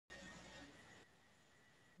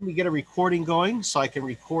me get a recording going so I can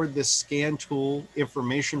record this scan tool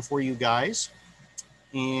information for you guys.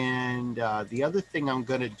 And the other thing I'm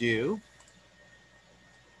going to do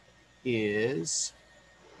is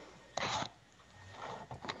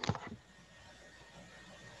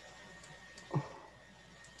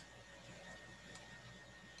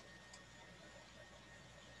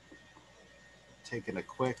taking a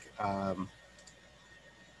quick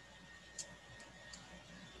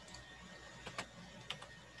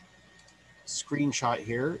screenshot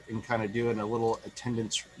here and kind of doing a little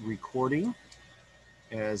attendance recording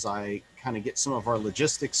as I kind of get some of our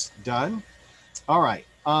logistics done. All right.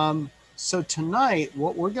 So tonight,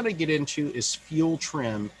 what we're going to get into is fuel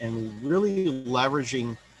trim and really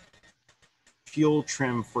leveraging fuel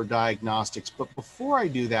trim for diagnostics. But before I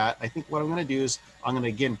do that, I think what I'm going to do is I'm going to,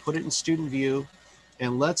 again, put it in student view,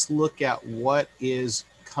 and let's look at what is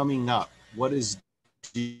coming up. What is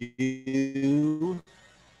due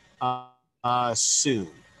soon,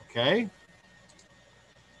 okay?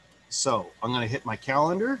 So I'm going to hit my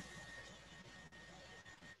calendar.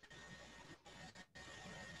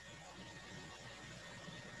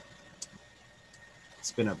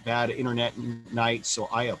 It's been a bad internet night, so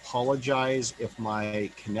I apologize if my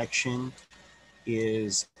connection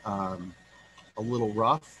is a little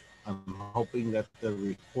rough. I'm hoping that the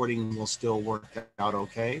recording will still work out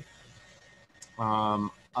okay. I'm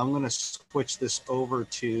going to switch this over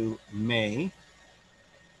to May,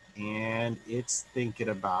 and it's thinking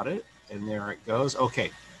about it, and there it goes. Okay,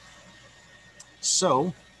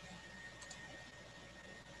 so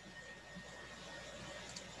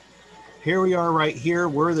here we are right here.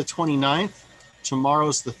 We're the 29th.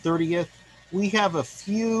 Tomorrow's the 30th. We have a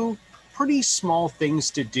few pretty small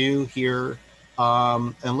things to do here,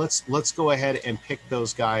 and let's go ahead and pick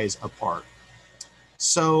those guys apart.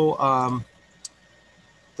 So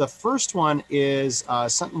the first one is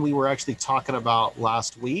something we were actually talking about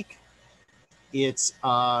last week. It's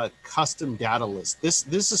custom data list.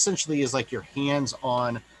 This essentially is like your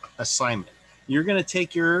hands-on assignment. You're going to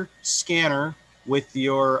take your scanner with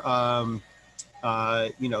your car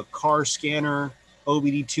scanner,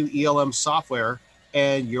 OBD2 ELM software,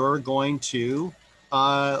 and you're going to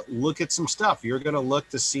look at some stuff. You're going to look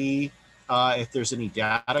to see if there's any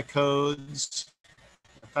data codes.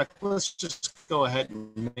 In fact, let's just go ahead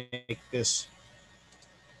and make this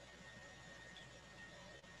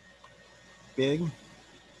big.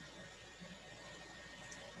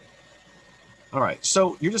 All right,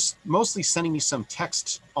 so you're just mostly sending me some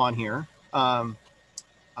text on here.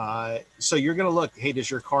 So you're going to look, hey, does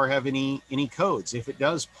your car have any codes? If it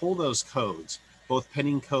does, pull those codes, both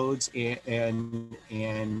pending codes and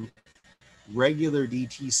regular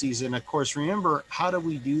DTCs. And of course, remember, how do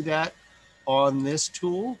we do that on this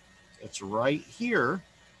tool? It's right here.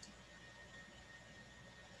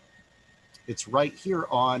 It's right here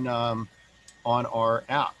on our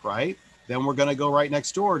app, right? Then we're going to go right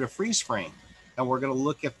next door to freeze frame, and we're going to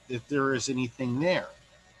look at if there is anything there.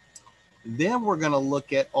 Then we're going to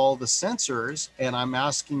look at all the sensors, and I'm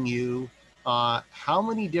asking you, how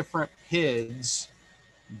many different PIDs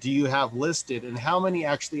do you have listed, and how many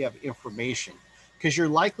actually have information? Because you're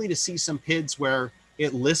likely to see some PIDs where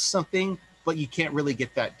it lists something, but you can't really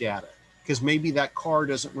get that data, because maybe that car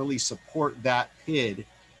doesn't really support that PID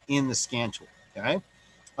in the scan tool, okay?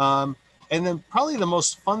 And then probably the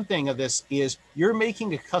most fun thing of this is you're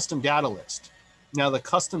making a custom data list. Now the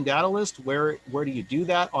custom data list, where do you do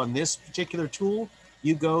that on this particular tool?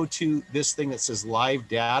 You go to this thing that says live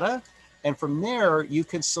data, and from there you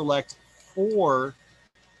can select 4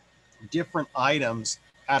 different items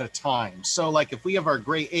at a time. So like if we have our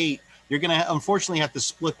gray 8, you're gonna unfortunately have to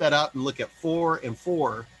split that up and look at 4 and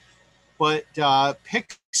 4, but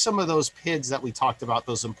pick some of those PIDs that we talked about,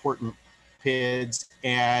 those important PIDs,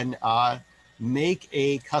 and make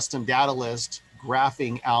a custom data list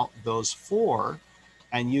graphing out those 4.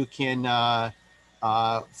 And you can,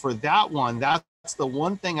 for that one, that's the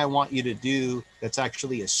one thing I want you to do that's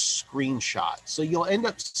actually a screenshot. So you'll end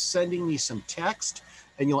up sending me some text,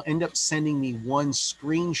 and you'll end up sending me one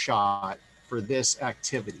screenshot for this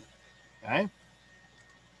activity, okay?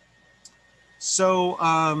 So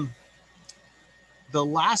the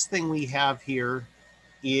last thing we have here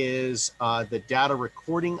is the data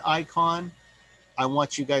recording icon. I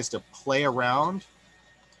want you guys to play around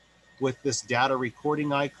with this data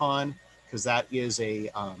recording icon, because that is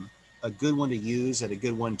a good one to use and a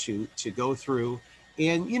good one to go through.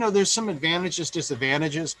 And you know, there's some advantages,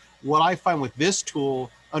 disadvantages. What I find with this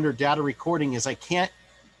tool under data recording is I can't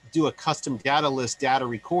do a custom data list data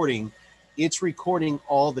recording. It's recording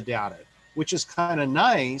all the data, which is kind of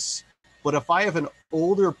nice, But if I have an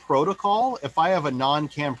older protocol, if I have a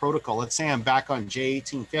non-CAN protocol, let's say I'm back on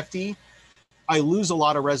J1850, I lose a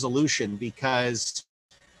lot of resolution because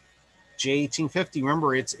J1850,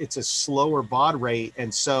 remember, it's a slower baud rate,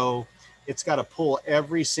 and so it's got to pull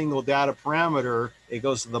every single data parameter. It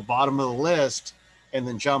goes to the bottom of the list and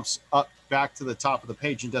then jumps up back to the top of the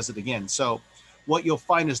page and does it again. So what you'll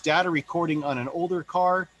find is data recording on an older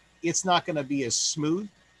car, it's not going to be as smooth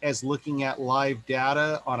as looking at live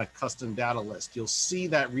data on a custom data list. You'll see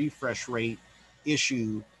that refresh rate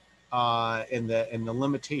issue and the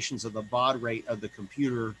limitations of the baud rate of the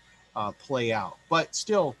computer play out. But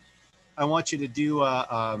still, I want you to do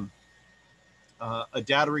a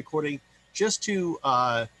data recording just to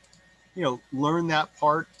learn that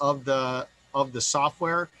part of the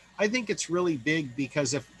software. I think it's really big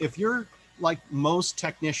because if you're like most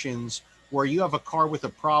technicians where you have a car with a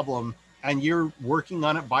problem and you're working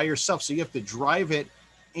on it by yourself, so you have to drive it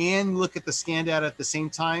and look at the scan data at the same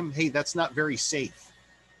time, hey, that's not very safe.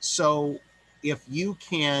 So if you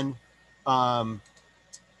can, in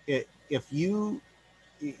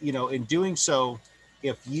doing so,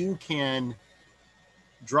 if you can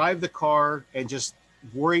drive the car and just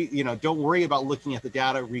don't worry about looking at the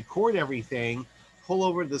data, record everything, pull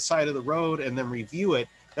over to the side of the road and then review it,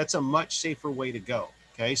 that's a much safer way to go.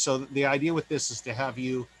 Okay, so the idea with this is to have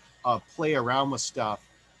you play around with stuff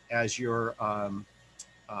as you're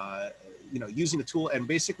using the tool, and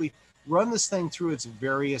basically run this thing through its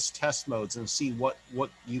various test modes and see what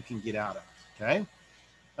you can get out of it. Okay.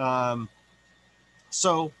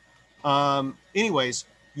 Anyways,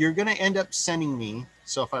 you're going to end up sending me,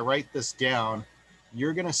 so if I write this down,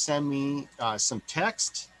 you're going to send me some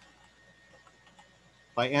text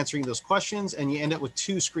by answering those questions, and you end up with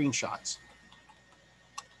 2 screenshots.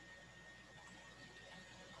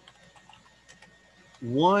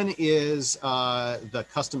 One is the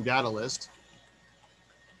custom data list,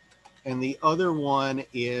 and the other one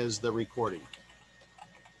is the recording.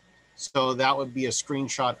 So that would be a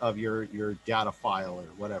screenshot of your data file or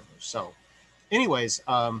whatever. So anyways,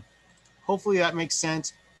 hopefully that makes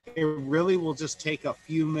sense. It really will just take a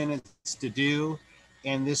few minutes to do.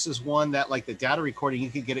 And this is one that, like the data recording, you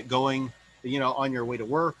could get it going, on your way to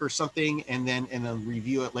work or something, and then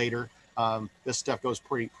review it later. This stuff goes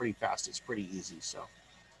pretty fast. It's pretty easy. So,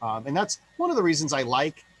 and that's one of the reasons I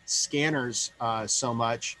like scanners so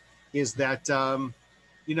much, is that,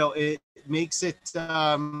 it makes it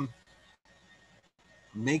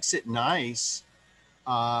nice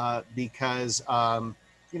because,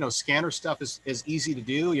 scanner stuff is easy to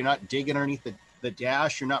do. You're not digging underneath the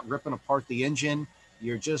dash. You're not ripping apart the engine.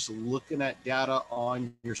 You're just looking at data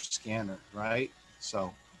on your scanner, right?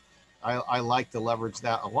 So I like to leverage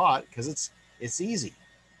that a lot because it's easy.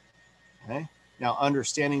 Okay. Now,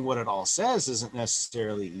 understanding what it all says isn't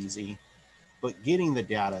necessarily easy, but getting the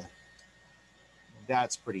data,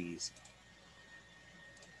 that's pretty easy.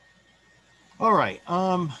 All right,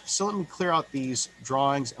 so let me clear out these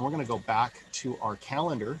drawings, and we're going to go back to our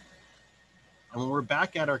calendar. And when we're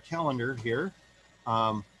back at our calendar here,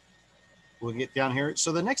 we'll get down here.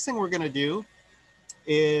 So the next thing we're going to do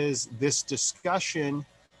is this discussion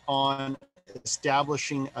on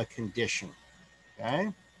establishing a condition,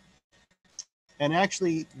 okay? And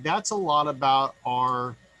actually, that's a lot about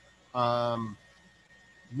our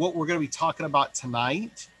what we're going to be talking about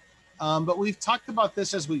tonight. But we've talked about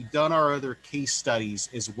this as we've done our other case studies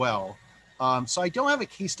as well. So I don't have a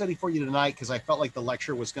case study for you tonight because I felt like the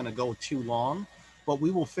lecture was going to go too long, but we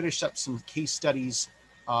will finish up some case studies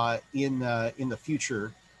in the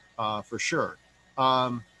future for sure.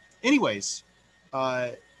 Anyways,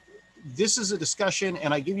 this is a discussion,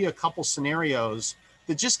 and I give you a couple scenarios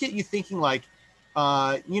that just get you thinking, like,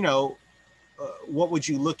 what would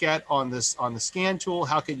you look at on the scan tool?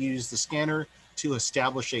 How could you use the scanner to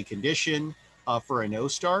establish a condition for a no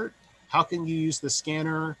start? How can you use the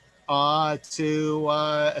scanner to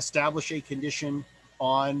establish a condition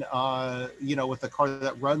on, with a car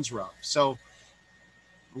that runs rough? So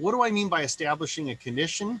what do I mean by establishing a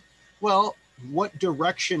condition? Well, what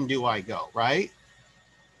direction do I go, right?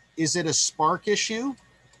 Is it a spark issue,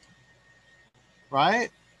 right?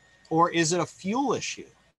 Or is it a fuel issue,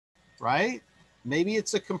 right? Maybe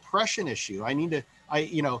it's a compression issue. An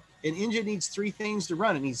engine needs 3 things to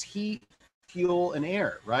run. It needs heat, fuel, and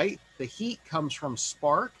air, right? The heat comes from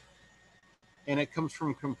spark and it comes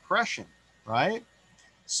from compression, right?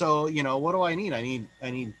 So, what do I need? I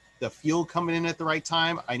need the fuel coming in at the right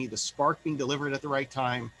time. I need the spark being delivered at the right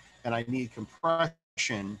time, and I need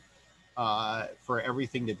compression for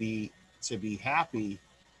everything to be happy.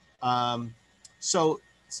 So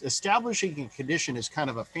establishing a condition is kind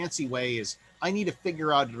of a fancy way, is I need to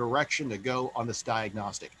figure out a direction to go on this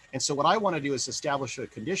diagnostic. And so what I want to do is establish a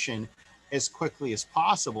condition as quickly as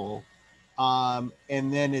possible. And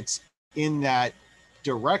then it's in that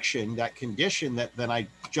direction, that condition, that then I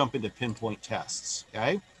jump into pinpoint tests.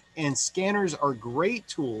 Okay. And scanners are great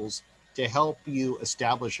tools to help you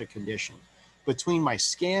establish a condition. Between my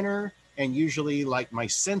scanner and usually like my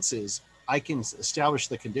senses, I can establish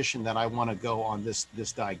the condition that I want to go on this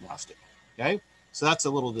diagnostic. Okay. So that's a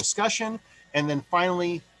little discussion. And then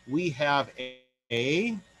finally, we have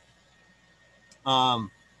a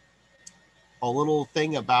little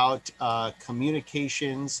thing about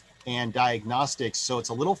communications and diagnostics. So it's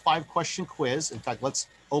a little 5-question quiz. In fact, let's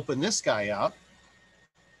open this guy up.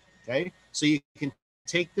 Okay, so you can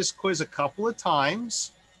take this quiz a couple of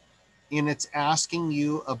times, and it's asking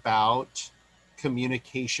you about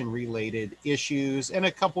communication related issues and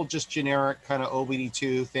a couple just generic kind of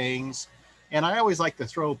OBD2 things. And I always like to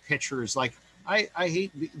throw pictures. Like I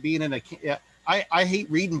hate being in a, I hate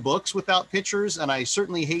reading books without pictures, and I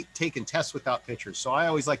certainly hate taking tests without pictures. So I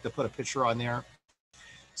always like to put a picture on there.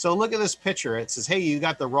 So look at this picture. It says, hey, you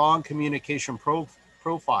got the wrong communication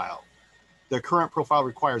profile. The current profile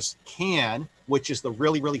requires CAN, which is the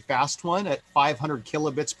really, really fast one at 500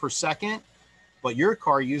 kilobits per second. But your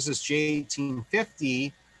car uses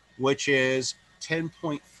J1850, which is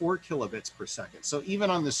 10.4 kilobits per second. So even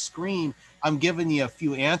on the screen, I'm giving you a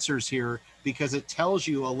few answers here because it tells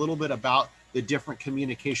you a little bit about the different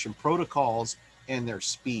communication protocols and their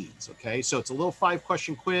speeds. Okay, so it's a little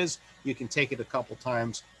 5-question quiz. You can take it a couple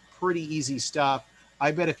times. Pretty easy stuff.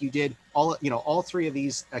 I bet if you did all 3 of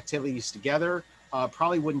these activities together,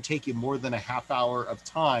 probably wouldn't take you more than a half hour of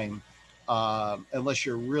time, unless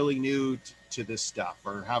you're really new to this stuff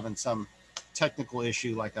or having some technical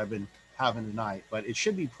issue like I've been having tonight. But it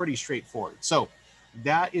should be pretty straightforward. So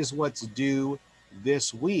that is what's due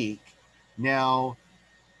this week. Now,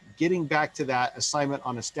 getting back to that assignment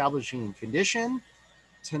on establishing condition,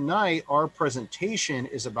 tonight our presentation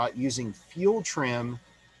is about using fuel trim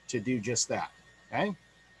to do just that. Okay,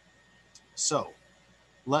 so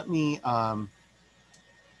let me go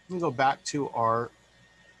back to our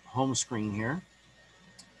home screen here,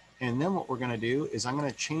 and then what we're going to do is I'm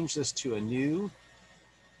going to change this to a new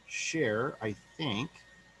share. I think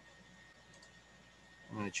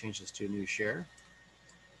I'm going to change this to a new share,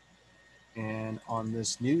 and on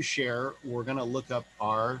this new share, we're going to look up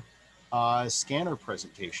our scanner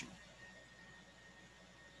presentation.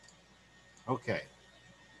 Okay.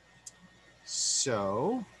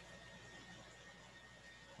 So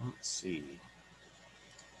let's see.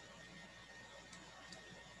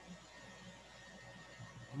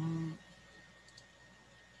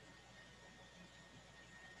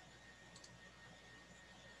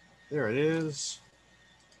 There it is.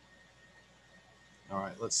 All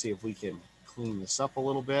right, let's see if we can clean this up a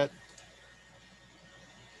little bit.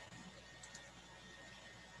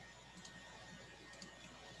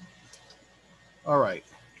 All right.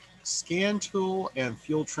 Scan tool and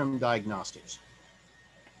fuel trim diagnostics.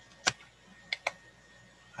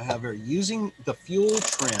 I have here using the fuel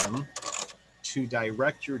trim to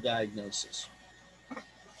direct your diagnosis.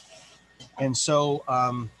 And so,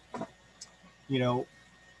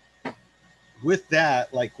 with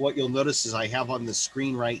that, like what you'll notice is I have on the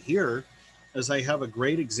screen right here is I have a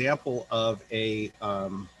great example of a,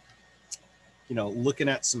 looking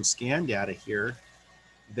at some scan data here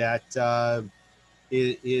that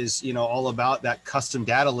is all about that custom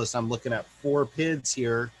data list. I'm looking at 4 PIDs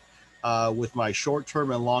here with my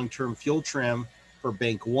short-term and long-term fuel trim for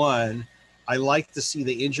bank 1. I like to see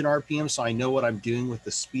the engine RPM so I know what I'm doing with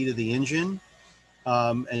the speed of the engine.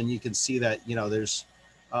 And you can see that, there's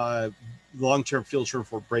long-term fuel trim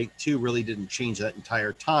for brake 2 really didn't change that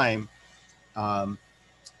entire time.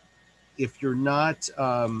 If you're not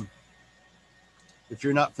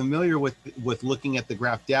familiar with looking at the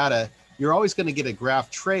graph data, you're always going to get a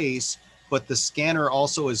graph trace, but the scanner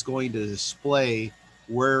also is going to display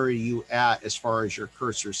where are you at as far as your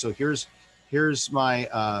cursor. So here's my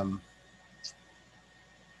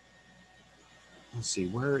let's see,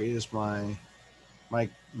 where is my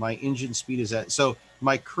engine speed is at. So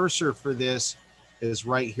my cursor for this is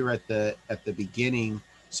right here at the beginning.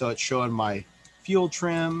 So it's showing my fuel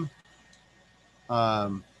trim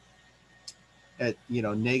at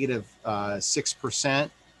negative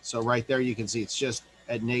 6%. So right there you can see it's just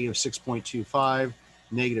at negative 6.25,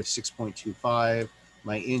 negative 6.25,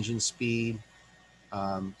 my engine speed.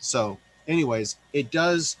 So anyways, it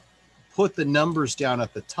does put the numbers down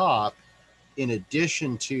at the top in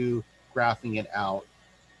addition to graphing it out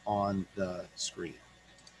on the screen.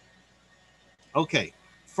 Okay,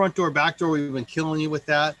 front door, back door, we've been killing you with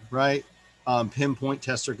that, right? Pinpoint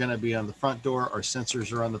tests are going to be on the front door. Our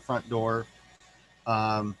sensors are on the front door.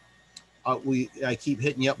 I keep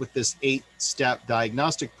hitting you up with this 8-step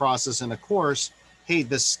diagnostic process. And of course, hey,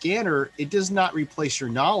 the scanner, it does not replace your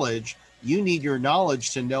knowledge. You need your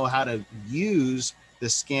knowledge to know how to use the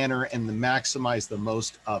scanner and to maximize the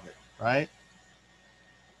most of it, right?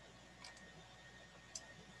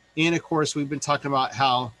 And of course, we've been talking about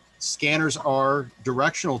how scanners are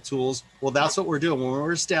directional tools. Well, that's what we're doing. When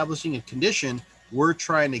we're establishing a condition, we're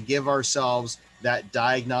trying to give ourselves that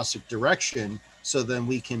diagnostic direction so then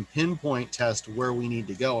we can pinpoint test where we need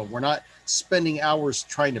to go. And we're not spending hours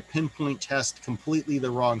trying to pinpoint test completely the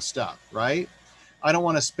wrong stuff, right? I don't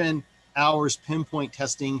want to spend hours pinpoint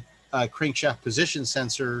testing a crankshaft position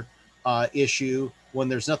sensor issue when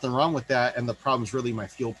there's nothing wrong with that and the problem's really my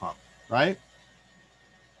fuel pump, right?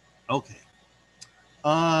 Okay.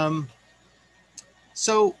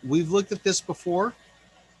 So we've looked at this before.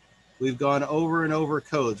 We've gone over and over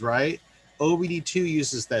codes, right? OBD2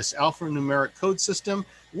 uses this alphanumeric code system.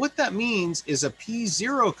 What that means is a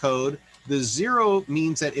P0 code. The 0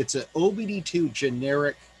 means that it's an OBD2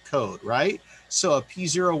 generic code, right? So a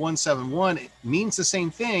P0171 means the same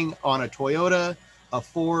thing on a Toyota, a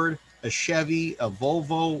Ford, a Chevy, a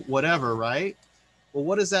Volvo, whatever, right? Well,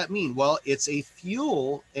 what does that mean? Well, it's a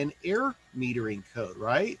fuel and air metering code,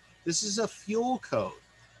 right? This is a fuel code.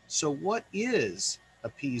 So what is a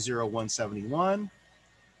P0171?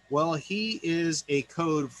 Well, he is a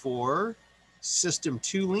code for system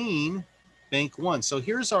 2 lean, bank 1. So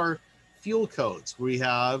here's our fuel codes. We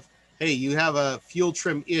have, hey, you have a fuel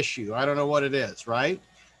trim issue. I don't know what it is, right?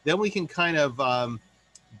 Then we can kind of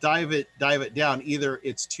dive it down. Either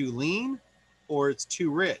it's too lean or it's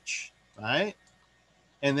too rich, right?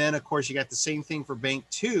 And then, of course, you got the same thing for bank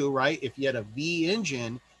 2, right? If you had a V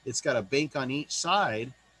engine, it's got a bank on each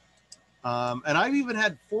side. And I've even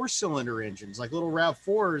had 4-cylinder engines, like little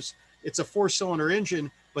RAV4s. It's a 4-cylinder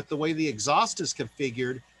engine, but the way the exhaust is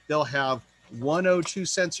configured, they'll have one O2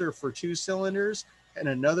 sensor for 2 cylinders and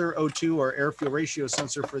another O2 or air fuel ratio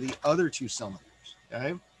sensor for the other 2 cylinders,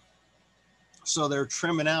 okay? So they're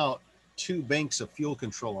trimming out 2 banks of fuel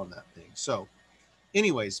control on that thing. So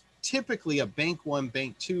anyways, typically a bank 1,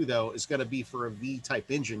 bank 2, though, is going to be for a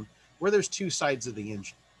V-type engine where there's 2 sides of the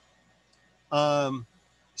engine.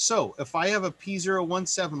 So if I have a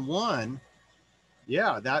P0171,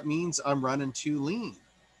 yeah, that means I'm running too lean,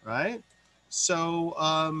 right?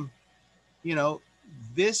 So, you know,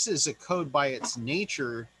 this is a code by its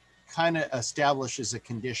nature kind of establishes a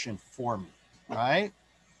condition for me, right?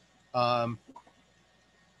 The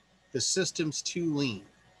system's too lean.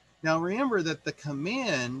 Now, remember that the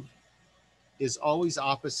command is always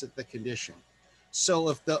opposite the condition. So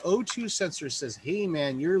if the O2 sensor says, hey,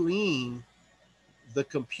 man, you're lean, the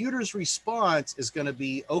computer's response is going to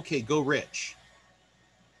be, okay, go rich.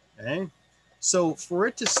 Okay. So for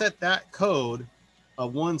it to set that code, a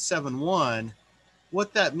 171,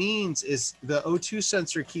 what that means is the O2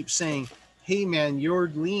 sensor keeps saying, hey, man, you're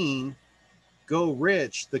lean, go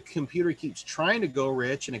rich. The computer keeps trying to go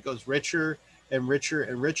rich, and it goes richer and richer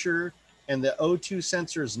and richer. And the O2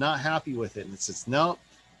 sensor is not happy with it. And it says, no,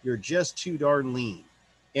 you're just too darn lean.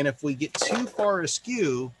 And if we get too far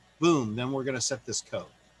askew, boom, then we're going to set this code.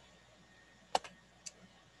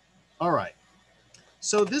 All right.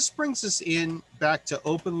 So this brings us in back to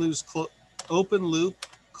open loop,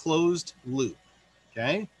 closed loop.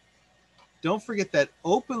 Okay. Don't forget that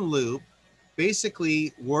open loop,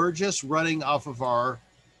 basically, we're just running off of our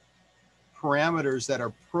parameters that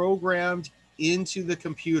are programmed into the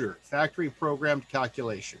computer, factory programmed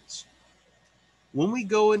calculations. When we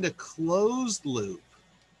go into closed loop,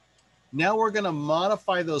 now we're going to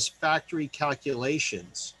modify those factory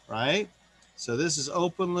calculations, right? So this is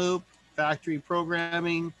open loop, factory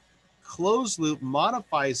programming. Closed loop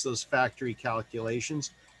modifies those factory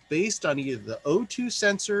calculations based on either the O2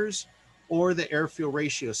 sensors or the air fuel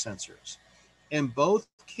ratio sensors. In both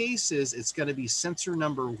cases, it's going to be sensor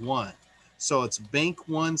number 1. So it's bank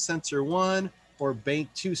 1 sensor 1 or bank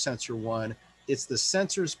 2 sensor 1. It's the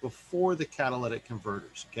sensors before the catalytic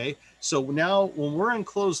converters, okay? So now when we're in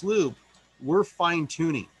closed loop, we're fine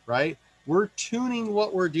tuning, right? We're tuning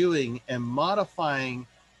what we're doing and modifying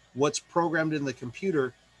what's programmed in the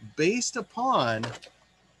computer based upon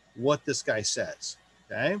what this guy says,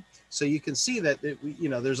 okay? So you can see that, you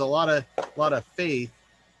know, there's a lot of faith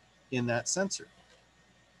in that sensor.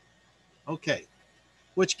 Okay,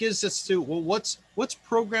 which gives us to, well, what's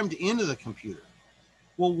programmed into the computer?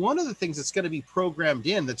 Well, one of the things that's going to be programmed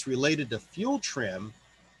in that's related to fuel trim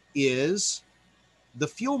is the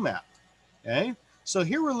fuel map, okay? So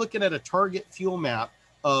here we're looking at a target fuel map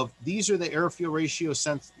of these are the air fuel ratio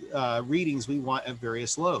readings we want at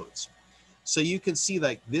various loads. So you can see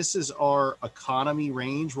like this is our economy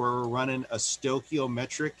range where we're running a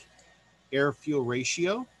stoichiometric air fuel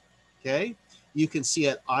ratio. Okay. You can see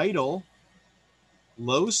at idle,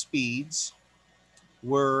 low speeds,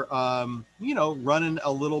 we're, running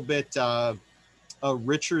a little bit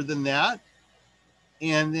richer than that.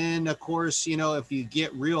 And then of course, if you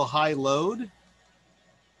get real high load,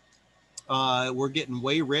 we're getting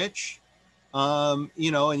way rich. And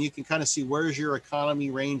you can kind of see where's your economy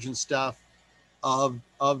range and stuff of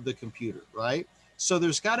the computer, right? So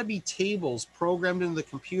there's got to be tables programmed into the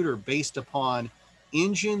computer based upon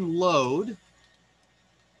engine load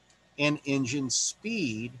and engine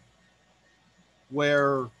speed,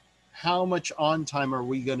 where how much on time are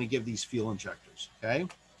we going to give these fuel injectors, okay?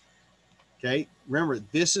 Okay, remember,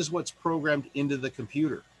 this is what's programmed into the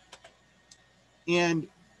computer. And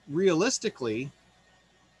realistically,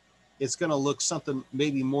 it's going to look something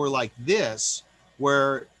maybe more like this,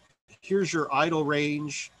 where here's your idle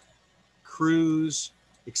range, cruise,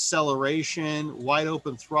 acceleration, wide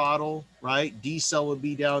open throttle, right? Decel would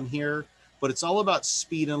be down here, but it's all about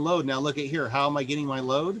speed and load. Now look at here. How am I getting my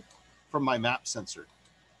load? From my map sensor,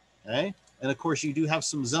 okay? And of course you do have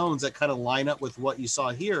some zones that kind of line up with what you saw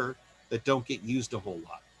here that don't get used a whole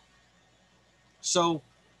lot. So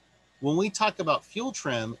when we talk about fuel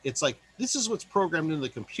trim, it's like, this is what's programmed into the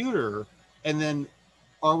computer. And then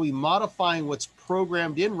are we modifying what's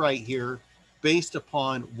programmed in right here based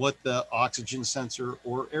upon what the oxygen sensor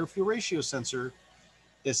or air fuel ratio sensor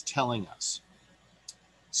is telling us?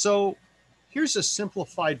 So here's a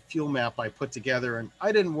simplified fuel map I put together, and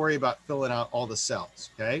I didn't worry about filling out all the cells,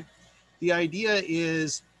 okay? The idea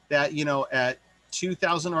is that, at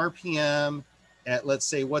 2000 RPM, at let's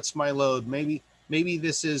say, what's my load? Maybe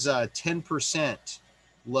this is 10%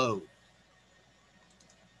 load.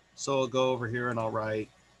 So I'll go over here and I'll write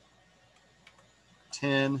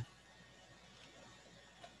 10%,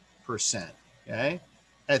 okay?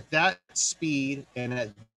 At that speed and at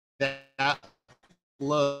that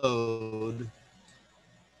load,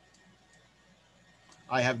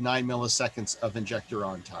 I have 9 milliseconds of injector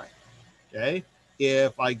on time, okay?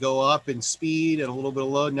 If I go up in speed and a little bit of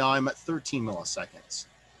load, now I'm at 13 milliseconds.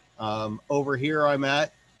 Over here, I'm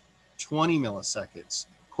at 20 milliseconds.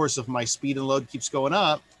 Of course, if my speed and load keeps going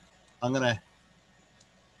up, I'm gonna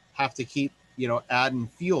have to keep, adding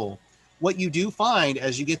fuel. What you do find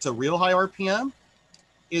as you get to real high RPM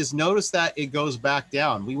is notice that it goes back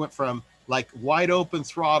down. We went from like wide open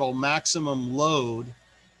throttle, maximum load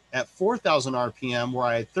at 4,000 RPM, where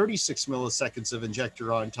I had 36 milliseconds of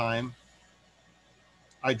injector on time.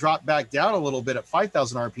 I dropped back down a little bit at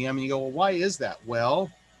 5,000 RPM, and you go, well, why is that?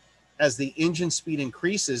 Well, as the engine speed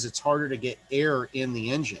increases, it's harder to get air in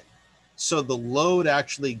the engine. So the load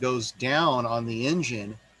actually goes down on the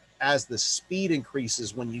engine as the speed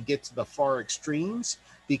increases when you get to the far extremes,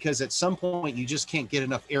 because at some point you just can't get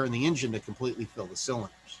enough air in the engine to completely fill the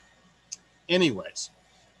cylinders. Anyways,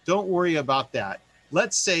 don't worry about that.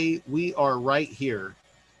 Let's say we are right here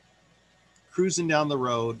cruising down the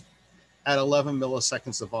road at 11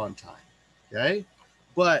 milliseconds of on time, okay?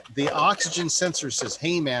 But the oxygen sensor says,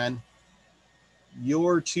 hey man,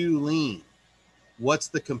 you're too lean. What's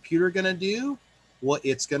the computer gonna do? Well,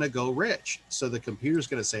 it's gonna go rich. So the computer's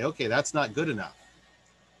gonna say, okay, that's not good enough.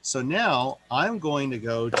 So now I'm going to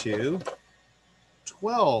go to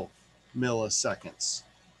 12 milliseconds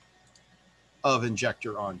of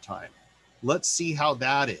injector on time. Let's see how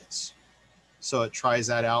that is. So it tries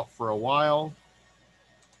that out for a while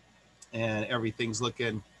and everything's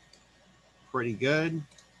looking pretty good.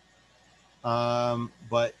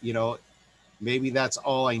 But maybe that's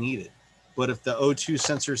all I needed. But if the O2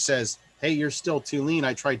 sensor says, hey, you're still too lean,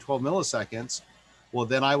 I tried 12 milliseconds, well,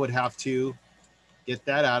 then I would have to get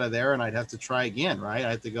that out of there and I'd have to try again, right?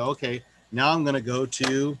 I have to go, okay, now I'm gonna go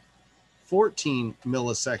to 14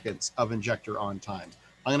 milliseconds of injector on time.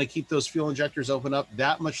 I'm gonna keep those fuel injectors open up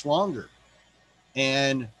that much longer.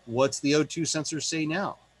 And what's the O2 sensor say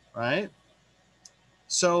now, right?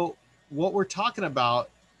 So what we're talking about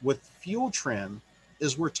with fuel trim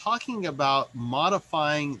is we're talking about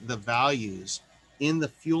modifying the values in the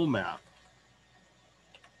fuel map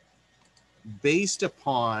based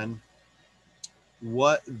upon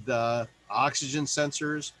what the oxygen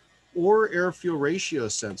sensors or air fuel ratio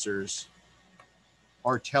sensors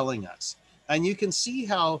are telling us. And you can see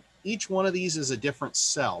how each one of these is a different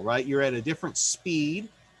cell, right? You're at a different speed,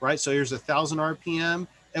 right? So here's 1,000 RPM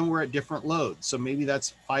and we're at different loads. So maybe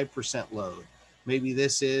that's 5% load. Maybe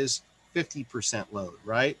this is 50% load,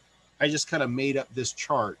 right? I just kind of made up this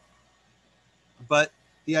chart. But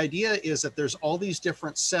The idea is that there's all these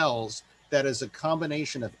different cells that is a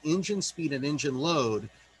combination of engine speed and engine load,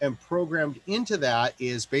 and programmed into that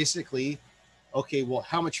is basically, okay, well,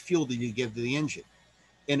 how much fuel did you give to the engine?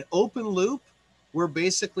 In open loop, we're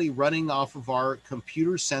basically running off of our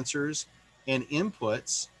computer sensors and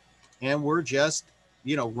inputs, and we're just,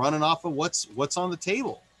 running off of what's on the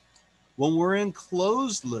table. When we're in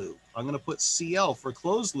closed loop, I'm going to put CL for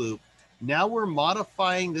closed loop. Now we're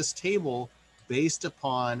modifying this table based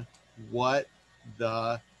upon what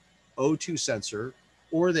the O2 sensor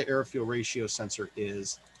or the air fuel ratio sensor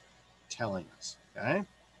is telling us. Okay.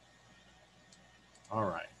 All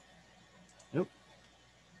right. Nope.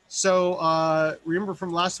 So remember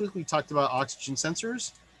from last week, we talked about oxygen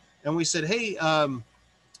sensors, and we said, hey,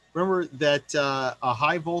 remember that a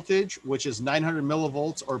high voltage, which is 900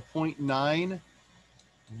 millivolts or 0.9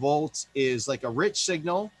 volts, is like a rich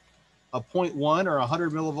signal. A 0.1 or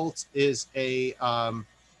 100 millivolts is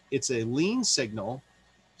it's a lean signal.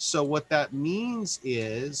 So what that means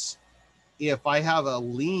is, if I have a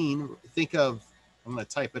lean, think of, I'm going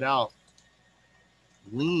to type it out,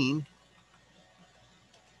 lean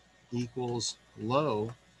equals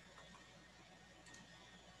low.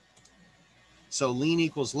 So lean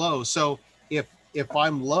equals low. So if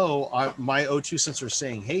I'm low, my O2 sensor is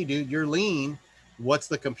saying, hey, dude, you're lean. What's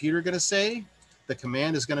the computer going to say? The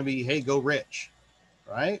command is going to be, hey, go rich,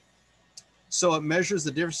 right? So it measures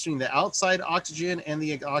the difference between the outside oxygen and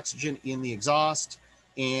the oxygen in the exhaust.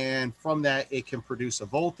 And from that, it can produce a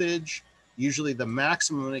voltage. Usually the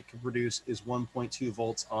maximum it can produce is 1.2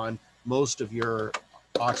 volts on most of your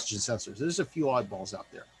oxygen sensors. There's a few oddballs out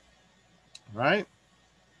there, right?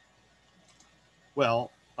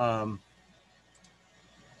 Well,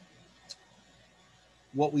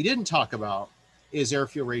 what we didn't talk about is air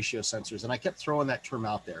fuel ratio sensors. And I kept throwing that term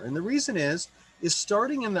out there. And the reason is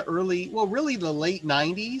starting in the really the late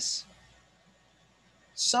 90s,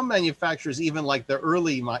 some manufacturers even like the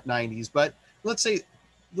early 90s, but let's say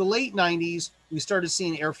the late 90s, we started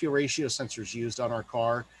seeing air fuel ratio sensors used on our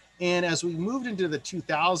car. And as we moved into the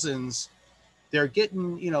 2000s, they're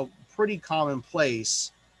getting, pretty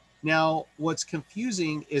commonplace. Now, what's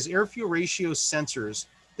confusing is air fuel ratio sensors.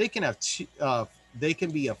 They can have they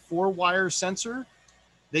can be a 4-wire sensor,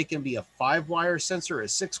 they can be a 5-wire sensor, a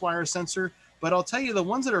 6-wire sensor. But I'll tell you, the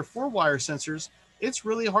ones that are 4-wire sensors, it's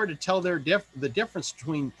really hard to tell the difference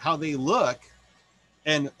between how they look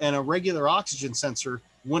and a regular oxygen sensor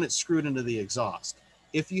when it's screwed into the exhaust.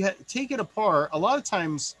 If you take it apart, a lot of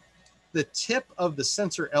times the tip of the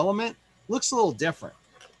sensor element looks a little different.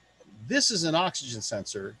 This is an oxygen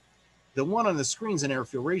sensor. The one on the screen is an air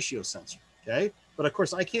fuel ratio sensor, okay? But of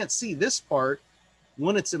course, I can't see this part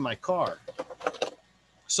when it's in my car.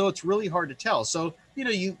 So it's really hard to tell. So,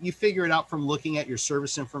 you figure it out from looking at your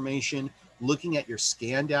service information, looking at your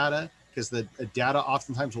scan data, because the data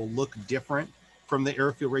oftentimes will look different from the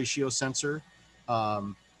air fuel ratio sensor.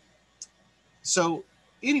 So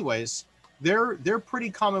anyways, they're pretty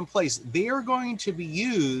commonplace. They are going to be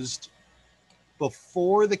used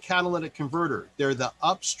before the catalytic converter. They're the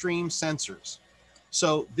upstream sensors.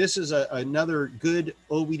 So this is another good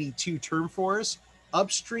OBD2 term for us.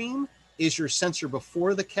 Upstream is your sensor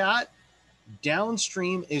before the cat.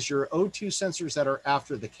 Downstream is your O2 sensors that are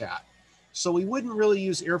after the cat. So we wouldn't really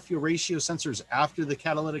use air fuel ratio sensors after the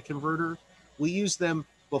catalytic converter. We use them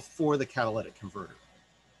before the catalytic converter,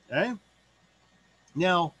 okay?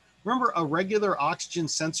 Now, remember a regular oxygen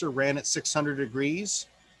sensor ran at 600 degrees?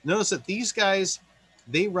 Notice that these guys,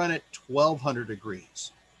 they run at 1200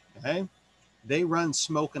 degrees, okay? They run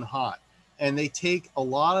smoking hot, and they take a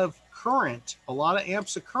lot of current, a lot of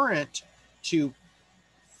amps of current to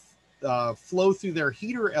flow through their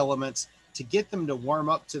heater elements to get them to warm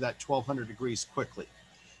up to that 1200 degrees quickly.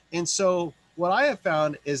 And so what I have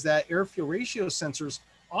found is that air fuel ratio sensors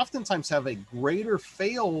oftentimes have a greater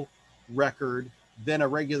fail record than a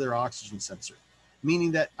regular oxygen sensor,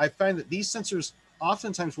 meaning that I find that these sensors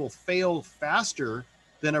oftentimes will fail faster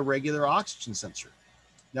than a regular oxygen sensor.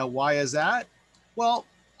 Now, why is that? Well,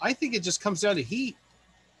 I think it just comes down to heat.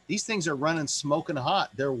 These things are running smoking hot.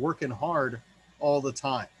 They're working hard all the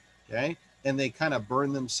time, okay? And they kind of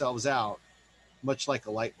burn themselves out, much like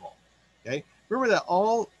a light bulb, okay? Remember that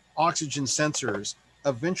all oxygen sensors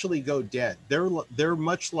eventually go dead. They're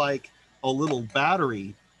much like a little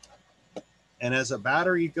battery, and as a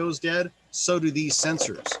battery goes dead, so do these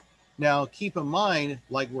sensors. Now, keep in mind,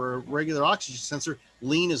 like we're a regular oxygen sensor,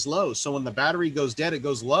 lean is low. So when the battery goes dead, it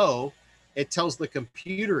goes low. It tells the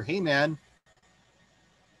computer, hey man,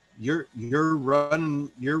 you're running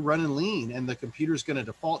lean, and the computer's going to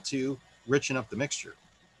default to richen up the mixture.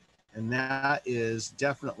 And that is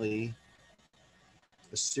definitely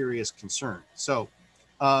a serious concern. So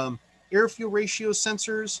air fuel ratio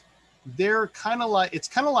sensors, they're kind of like, it's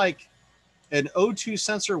kind of like an O2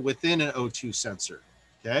 sensor within an O2 sensor.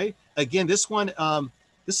 Okay. Again, this one,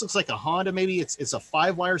 this looks like a Honda. Maybe it's a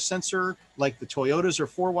 5-wire sensor, like the Toyotas are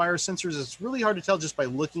 4-wire sensors. It's really hard to tell just by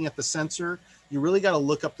looking at the sensor. You really got to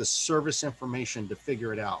look up the service information to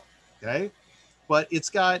figure it out. Okay. But it's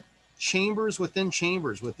got chambers within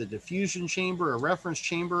chambers with the diffusion chamber, a reference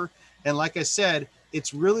chamber. And like I said,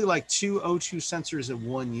 it's really like 2 O2 sensors in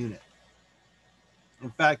one unit. In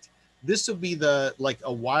fact, this would be like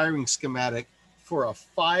a wiring schematic for a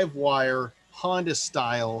 5-wire Honda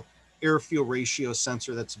style air fuel ratio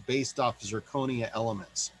sensor that's based off zirconia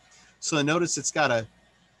elements. So notice it's got a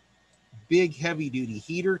big heavy duty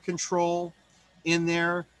heater control in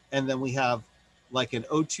there. And then we have like an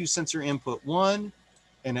O2 sensor input 1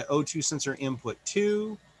 and an O2 sensor input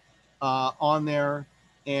 2 on there.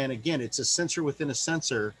 And again, it's a sensor within a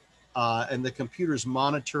sensor, and the computer's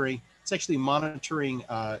monitoring. It's actually monitoring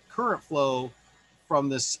current flow from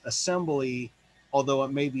this assembly, although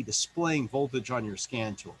it may be displaying voltage on your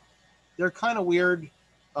scan tool. They're kind of weird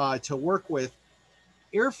to work with.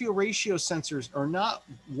 Air fuel ratio sensors are not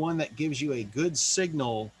one that gives you a good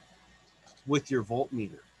signal with your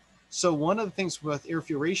voltmeter. So one of the things with air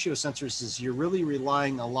fuel ratio sensors is you're really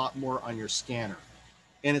relying a lot more on your scanner.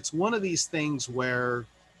 And it's one of these things where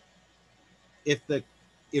if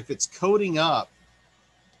it's coding up,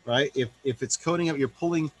 right? If it's coding up, you're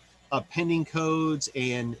pulling pending codes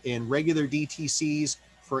and regular DTCs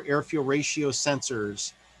for air fuel ratio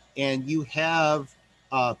sensors, and you have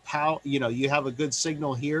power, you have a good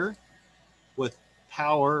signal here with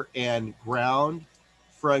power and ground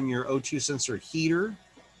from your O2 sensor heater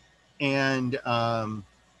and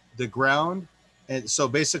the ground. And so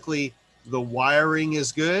basically the wiring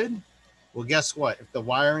is good. Well, guess what? If the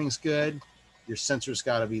wiring's good, your sensor's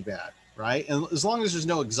got to be bad, right? And as long as there's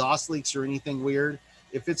no exhaust leaks or anything weird,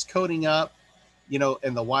 if it's coding up,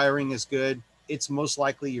 and the wiring is good, it's most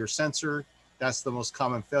likely your sensor. That's the most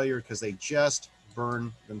common failure because they just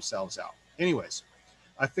burn themselves out. Anyways,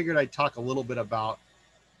 I figured I'd talk a little bit about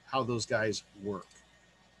how those guys work.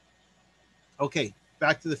 Okay,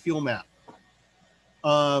 back to the fuel map.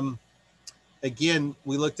 Again,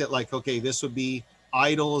 we looked at like, okay, this would be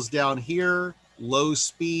idles down here, low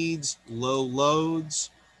speeds, low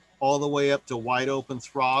loads, all the way up to wide open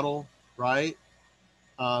throttle, right?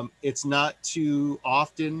 It's not too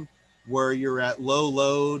often where you're at low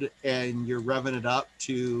load and you're revving it up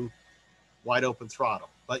to wide open throttle.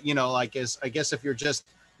 But, like I guess if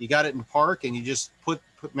you got it in park and you just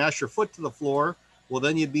mash your foot to the floor, well,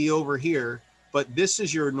 then you'd be over here. But this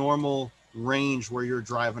is your normal range where you're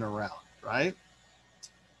driving around, right?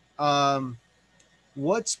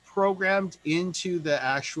 What's programmed into the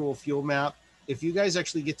actual fuel map? If you guys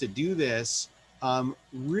actually get to do this,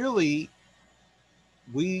 really,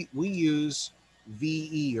 we use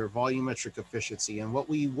VE or volumetric efficiency, and what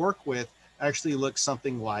we work with actually looks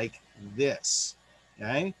something like this.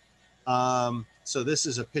 Okay, so this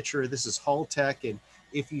is a picture. This is Hull Tech, and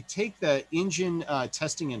if you take the engine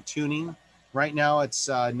testing and tuning, right now it's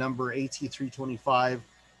number AT325.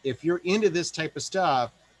 If you're into this type of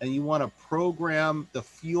stuff and you want to program the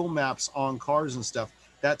fuel maps on cars and stuff,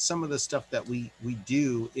 that's some of the stuff that we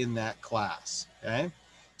do in that class. Okay,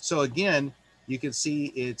 so again, you can see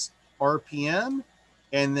it's RPM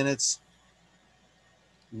and then it's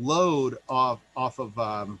load off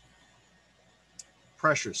of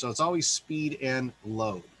pressure. So it's always speed and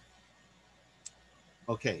load.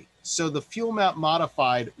 Okay, so the fuel map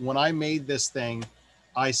modified, when I made this thing,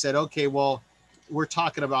 I said, okay, well, we're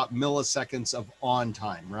talking about milliseconds of on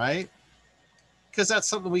time, right? Because that's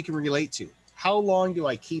something we can relate to. How long do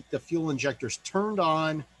I keep the fuel injectors turned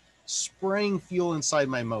on, spraying fuel inside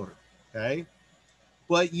my motor? Okay.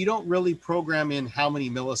 But you don't really program in how many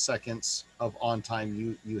milliseconds of on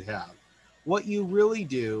time you have. What you really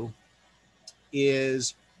do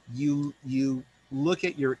is you look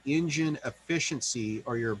at your engine efficiency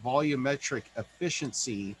or your volumetric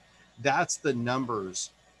efficiency. That's the numbers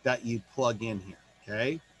that you plug in here.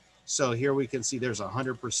 Okay. So here we can see there's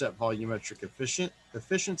 100% volumetric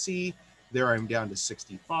efficiency. There I'm down to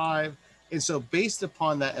 65. And so based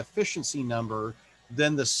upon that efficiency number,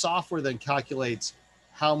 then the software then calculates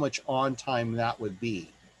how much on time that would be.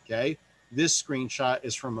 Okay. This screenshot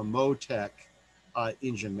is from a Motec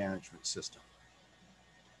engine management system.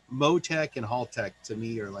 Motec and Haltech to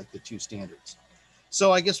me are like the two standards.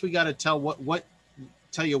 So I guess we got to tell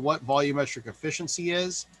you what volumetric efficiency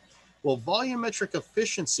is. Well, volumetric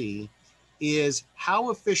efficiency is how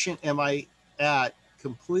efficient am I at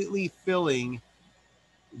completely filling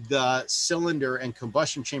the cylinder and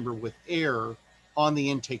combustion chamber with air on the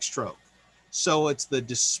intake stroke. So it's the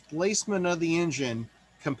displacement of the engine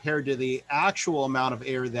compared to the actual amount of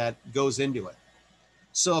air that goes into it.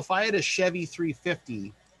 So if I had a Chevy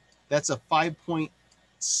 350, that's a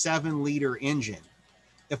 5.7 liter engine.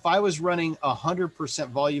 If I was running 100%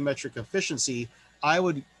 volumetric efficiency, I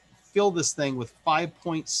would fill this thing with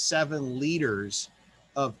 5.7 liters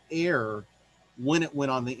of air when it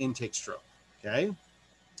went on the intake stroke. Okay.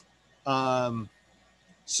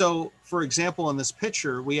 So for example, in this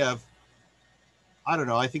picture, we have, I don't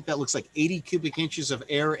know, I think that looks like 80 cubic inches of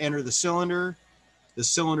air enter the cylinder. The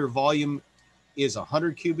cylinder volume is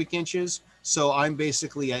 100 cubic inches. So I'm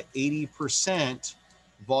basically at 80%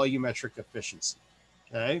 volumetric efficiency.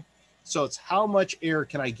 Okay. So it's how much air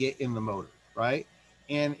can I get in the motor, right?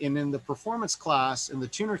 And in the performance class, in the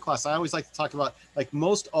tuner class, I always like to talk about, like,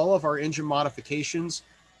 most all of our engine modifications,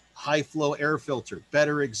 high flow air filter,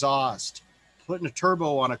 better exhaust, putting a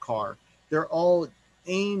turbo on a car, they're all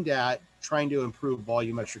aimed at trying to improve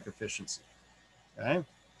volumetric efficiency. Okay.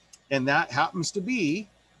 And that happens to be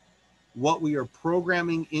what we are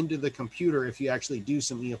programming into the computer. If you actually do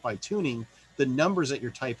some EFI tuning, the numbers that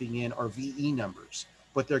you're typing in are VE numbers,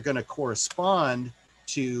 but they're going to correspond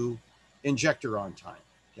to injector on time.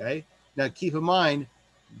 Okay. Now keep in mind,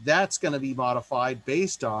 that's going to be modified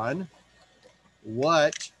based on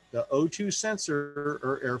what the O2 sensor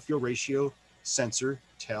or air fuel ratio sensor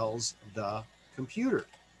tells the computer.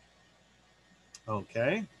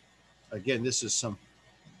 Okay. Again, this is some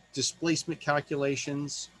displacement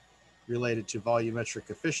calculations related to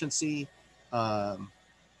volumetric efficiency.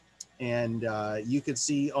 And you can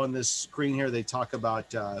see on this screen here, they talk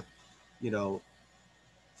about,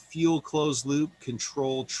 fuel closed loop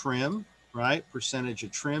control trim, right? Percentage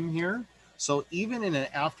of trim here. So even in an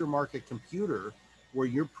aftermarket computer where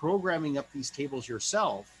you're programming up these tables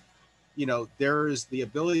yourself, there's the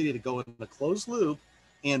ability to go in a closed loop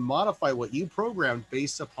and modify what you programmed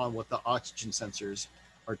based upon what the oxygen sensors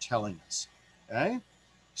are telling us. Okay.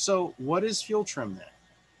 So what is fuel trim then?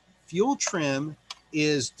 Fuel trim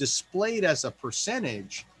is displayed as a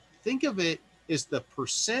percentage. Think of it as the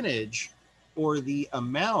percentage or the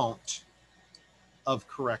amount of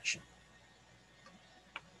correction.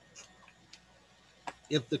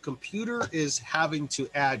 If the computer is having to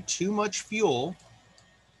add too much fuel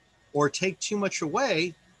or take too much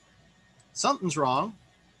away, something's wrong.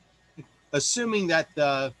 Assuming that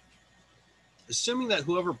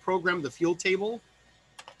whoever programmed the fuel table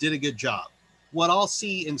did a good job. What I'll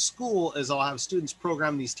see in school is I'll have students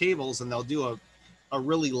program these tables and they'll do a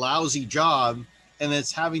really lousy job, and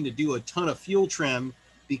it's having to do a ton of fuel trim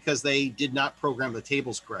because they did not program the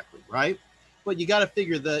tables correctly, right? But you got to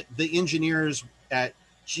figure that the engineers at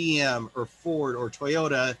GM or Ford or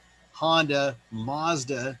Toyota, Honda,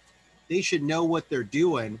 Mazda, they should know what they're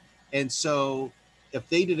doing. And so if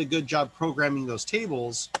they did a good job programming those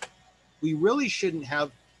tables, we really shouldn't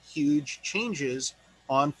have huge changes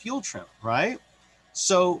on fuel trim, right?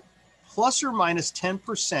 So plus or minus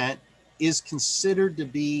 10% is considered to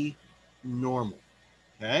be normal,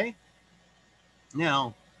 okay?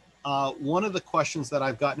 Now, one of the questions that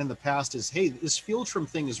I've gotten in the past is, hey, this fuel trim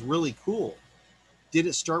thing is really cool. Did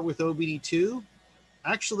it start with OBD2?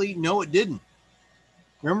 Actually, no, it didn't.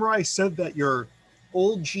 Remember I said that your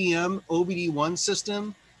old GM OBD1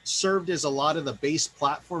 system served as a lot of the base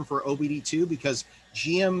platform for OBD2 because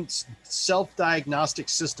GM's self-diagnostic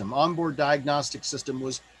system, onboard diagnostic system,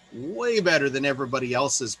 was way better than everybody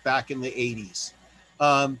else's back in the 80s.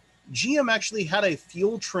 GM actually had a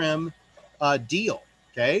fuel trim deal,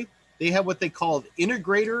 okay? They had what they called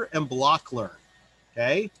integrator and block learn,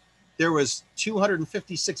 okay? There was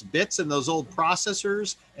 256 bits in those old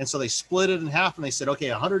processors, and so they split it in half and they said, okay,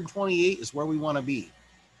 128 is where we want to be.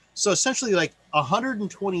 So essentially, like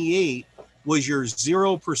 128 was your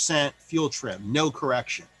 0% fuel trim, no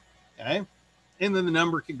correction, okay? And then the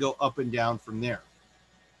number could go up and down from there.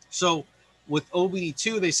 So with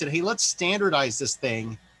OBD2, they said, hey, let's standardize this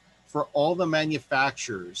thing for all the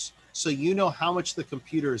manufacturers so you know how much the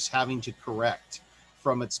computer is having to correct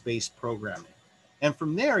from its base programming. And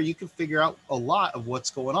from there, you can figure out a lot of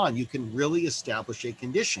what's going on. You can really establish a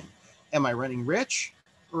condition. Am I running rich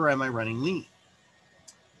or am I running lean?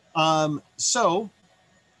 So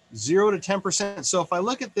 0 to 10%. So if I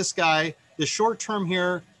look at this guy, the short term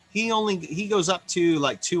here, he goes up to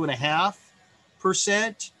like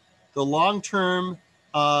 2.5%. The long term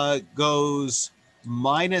goes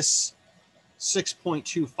minus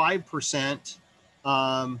 6.25%.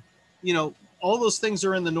 All those things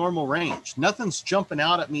are in the normal range. Nothing's jumping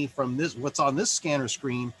out at me from this, what's on this scanner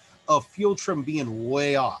screen, of fuel trim being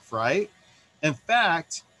way off, right? In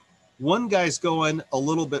fact, one guy's going a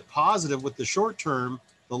little bit positive with the short term,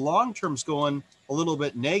 the long term's going a little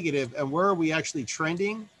bit negative. And where are we actually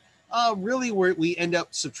trending? Really, we end up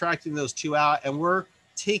subtracting those two out, and we're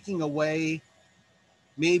taking away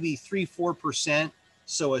maybe 3-4%,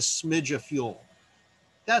 so a smidge of fuel.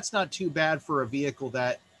 That's not too bad for a vehicle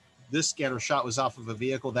that this scanner shot was off of a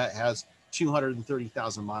vehicle that has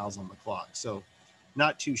 230,000 miles on the clock. So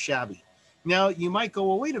not too shabby. Now you might go,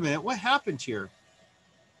 well, wait a minute, what happened here?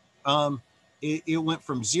 It went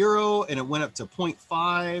from 0 and it went up to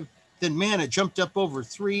 0.5. Then man, it jumped up over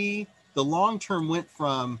 3. The long term went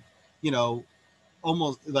from,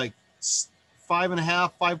 almost like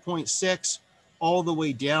 5.5, 5.6, all the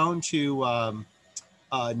way down to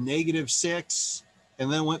 -6,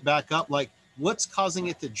 and then went back up. Like, what's causing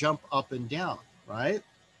it to jump up and down, right?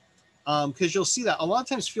 Because you'll see that a lot of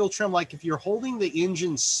times fuel trim, like if you're holding the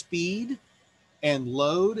engine speed and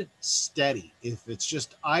load steady, if it's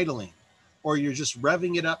just idling, or you're just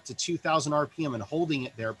revving it up to 2,000 RPM and holding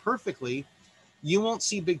it there perfectly, you won't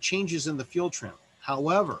see big changes in the fuel trim.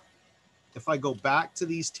 However, if I go back to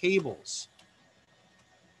these tables,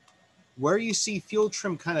 where you see fuel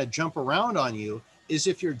trim kind of jump around on you is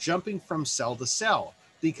if you're jumping from cell to cell,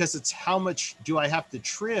 because it's how much do I have to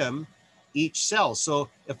trim each cell. So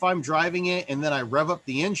if I'm driving it and then I rev up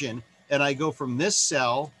the engine and I go from this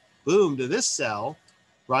cell, boom, to this cell,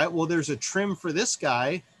 right? Well, there's a trim for this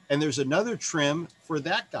guy and there's another trim for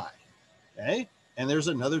that guy, okay? And there's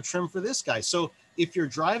another trim for this guy. So if you're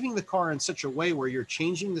driving the car in such a way where you're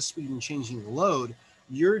changing the speed and changing the load,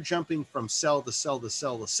 you're jumping from cell to cell to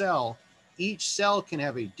cell to cell. Each cell can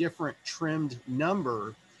have a different trimmed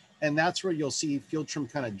number, and that's where you'll see fuel trim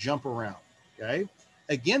kind of jump around, okay?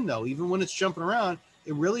 Again, though, even when it's jumping around,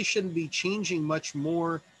 it really shouldn't be changing much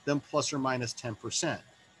more than plus or minus 10%.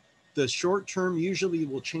 The short term usually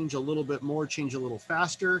will change a little bit more, change a little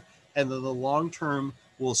faster, and then the long term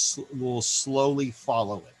will slowly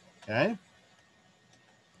follow it, okay?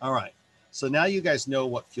 All right, so now you guys know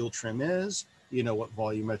what fuel trim is, you know what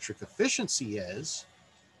volumetric efficiency is,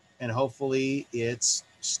 and hopefully it's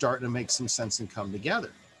starting to make some sense and come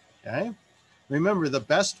together, okay? Remember, the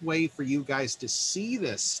best way for you guys to see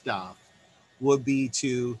this stuff would be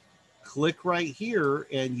to click right here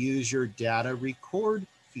and use your data record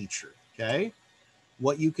feature, okay?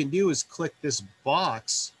 What you can do is click this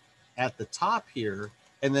box at the top here,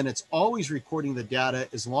 and then it's always recording the data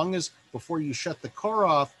as long as before you shut the car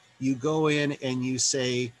off, you go in and you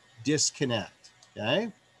say disconnect,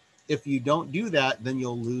 okay? If you don't do that, then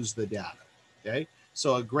you'll lose the data, okay?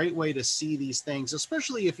 So a great way to see these things,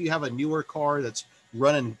 especially if you have a newer car that's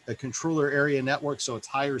running a controller area network, so it's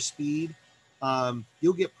higher speed,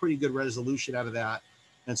 you'll get pretty good resolution out of that.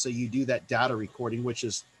 And so you do that data recording, which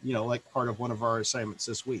is, like part of one of our assignments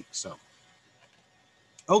this week. So,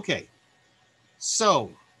 okay.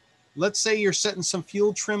 So let's say you're setting some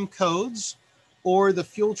fuel trim codes, or the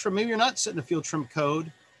fuel trim, maybe you're not setting a fuel trim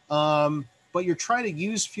code, but you're trying to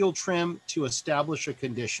use fuel trim to establish a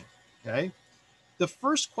condition, okay? The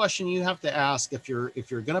first question you have to ask if you're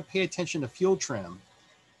going to pay attention to fuel trim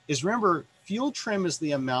is, remember, fuel trim is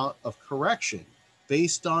the amount of correction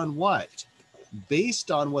based on what?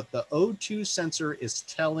 Based on what the O2 sensor is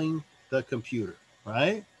telling the computer,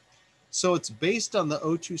 right? So it's based on the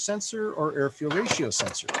O2 sensor or air fuel ratio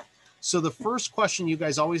sensor. So the first question you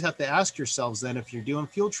guys always have to ask yourselves then, if you're doing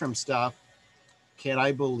fuel trim stuff, can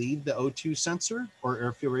I believe the O2 sensor or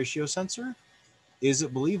air fuel ratio sensor? Is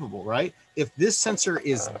it believable, right? If this sensor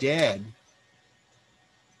is dead,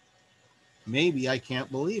 maybe I can't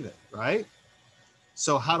believe it, right?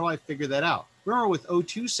 So how do I figure that out? Remember, with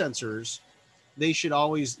O2 sensors, they should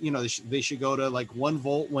always, they should go to like 1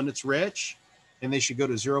 volt when it's rich, and they should go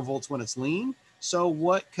to 0 volts when it's lean. So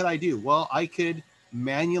what could I do? Well, I could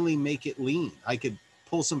manually make it lean. I could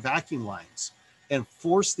pull some vacuum lines and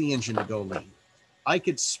force the engine to go lean. I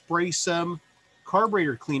could spray some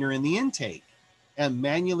carburetor cleaner in the intake and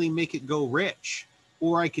manually make it go rich.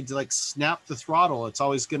 Or I could like snap the throttle. It's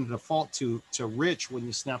always going to default to rich when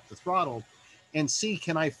you snap the throttle, and see,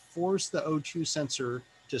 can I force the O2 sensor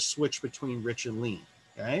to switch between rich and lean,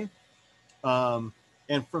 okay?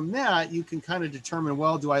 And from that, you can kind of determine,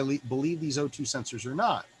 well, do I believe these O2 sensors or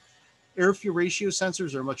not? Air fuel ratio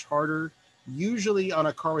sensors are much harder. Usually on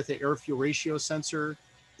a car with an air fuel ratio sensor,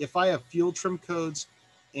 if I have fuel trim codes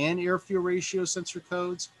and air fuel ratio sensor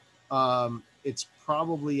codes, it's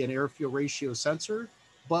probably an air fuel ratio sensor.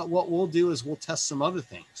 But what we'll do is we'll test some other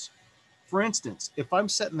things. For instance, if I'm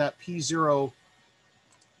setting that P0,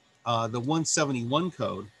 the 171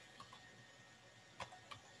 code,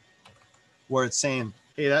 where it's saying,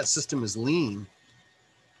 hey, that system is lean,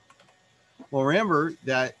 Well, remember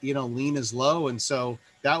that, lean is low. And so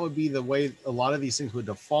that would be the way a lot of these things would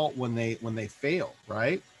default when they fail,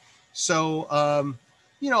 right? So,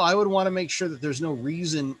 I would want to make sure that there's no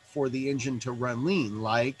reason for the engine to run lean,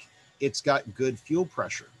 like it's got good fuel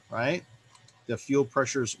pressure, right? The fuel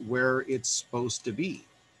pressure is where it's supposed to be.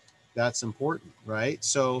 That's important, right?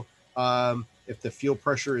 So if the fuel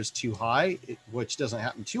pressure is too high, which doesn't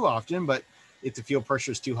happen too often, but if the fuel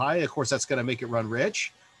pressure is too high, of course, that's going to make it run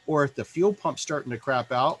rich. Or if the fuel pump's starting to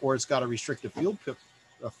crap out, or it's got a restricted fuel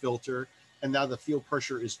filter, and now the fuel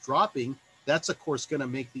pressure is dropping, that's, of course, going to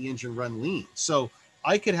make the engine run lean. So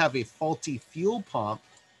I could have a faulty fuel pump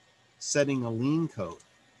setting a lean code.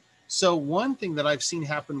 So one thing that I've seen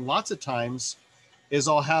happen lots of times is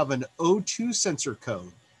I'll have an O2 sensor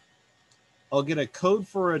code. I'll get a code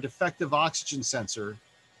for a defective oxygen sensor.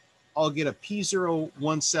 I'll get a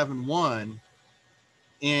P0171,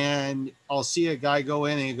 and I'll see a guy go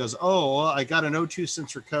in and he goes, oh, well, I got an O2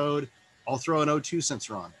 sensor code. I'll throw an O2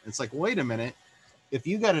 sensor on. It's like, wait a minute. If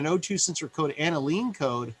you got an O2 sensor code and a lean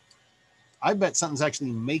code, I bet something's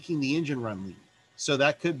actually making the engine run lean. So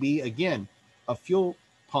that could be, again, a fuel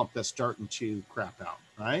pump that's starting to crap out,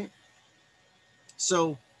 right?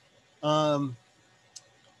 So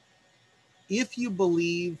if you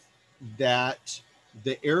believe that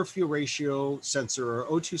the air fuel ratio sensor or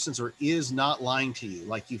O2 sensor is not lying to you,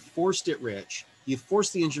 like you forced it rich, you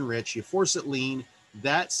forced the engine rich, you force it lean,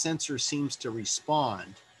 that sensor seems to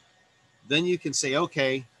respond, then you can say,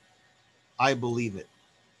 okay, I believe it.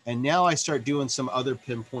 And now I start doing some other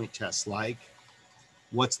pinpoint tests, like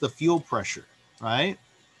what's the fuel pressure, right?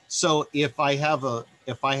 So if I have a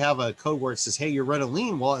code where it says, hey, you're running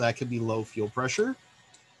lean, well, that could be low fuel pressure.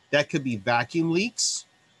 That could be vacuum leaks,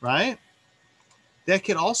 right? That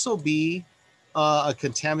could also be a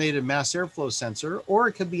contaminated mass airflow sensor, or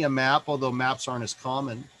it could be a map, although maps aren't as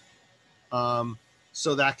common.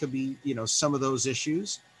 So that could be, some of those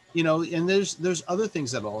issues, and there's other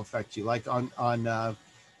things that will affect you, like on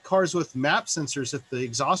cars with map sensors. If the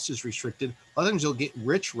exhaust is restricted, other things you'll get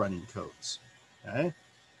rich running codes. Okay.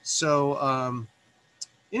 So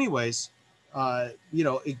anyways,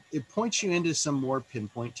 it points you into some more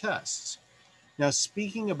pinpoint tests. Now,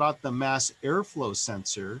 speaking about the mass airflow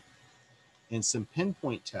sensor and some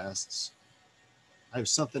pinpoint tests, I have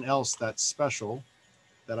something else that's special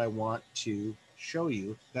that I want to show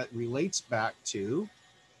you that relates back to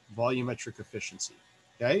volumetric efficiency.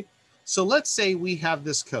 Okay, so let's say we have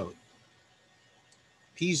this code,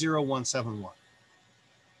 P0171,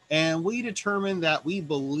 and we determine that we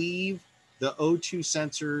believe the O2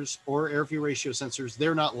 sensors or air fuel ratio sensors,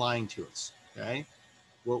 they're not lying to us. Okay,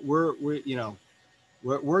 we're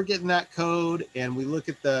getting that code, and we look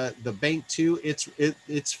at the bank 2,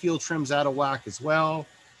 its fuel trim's out of whack as well.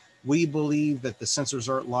 We believe that the sensors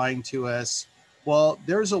aren't lying to us. Well,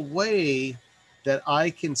 there's a way that I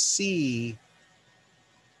can see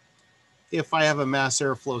if I have a mass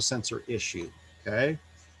airflow sensor issue, okay?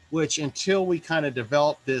 Which, until we kind of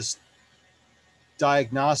developed this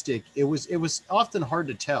diagnostic, it was often hard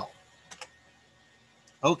to tell.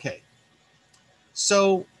 Okay,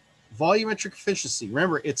 so volumetric efficiency,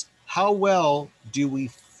 remember, it's how well do we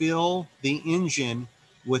fill the engine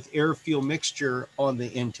with air fuel mixture on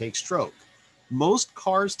the intake stroke. Most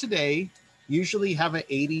cars today usually have an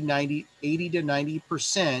 80 to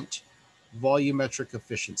 90% volumetric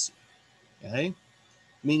efficiency, okay?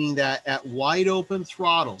 Meaning that at wide open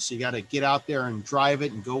throttle, so you got to get out there and drive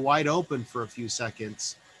it and go wide open for a few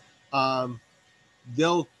seconds,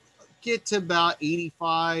 they'll get to about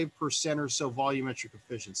 85% or so volumetric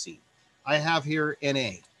efficiency. I have here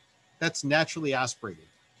NA. That's naturally aspirated.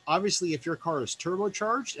 Obviously, if your car is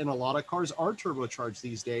turbocharged, and a lot of cars are turbocharged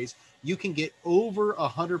these days, you can get over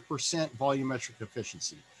 100% volumetric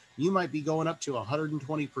efficiency. You might be going up to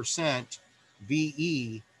 120%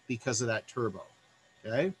 VE because of that turbo,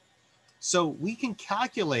 okay? So we can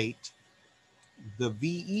calculate the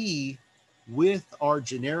VE with our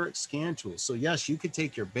generic scan tool. So yes, you could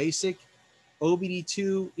take your basic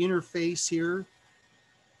OBD2 interface here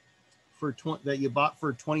that you bought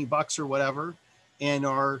for 20 bucks or whatever, and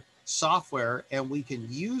our software, and we can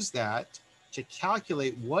use that to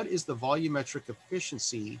calculate what is the volumetric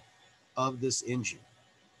efficiency of this engine.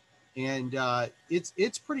 And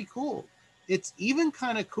it's pretty cool. It's even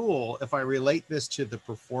kind of cool, if I relate this to the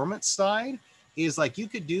performance side, is like you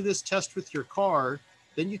could do this test with your car,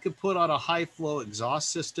 then you could put on a high flow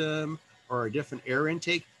exhaust system or a different air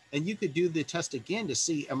intake, and you could do the test again to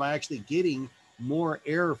see, am I actually getting more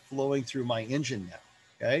air flowing through my engine now?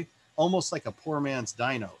 Okay, almost like a poor man's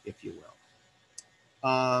dyno, if you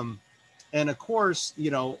will. And of course, you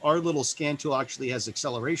know, our little scan tool actually has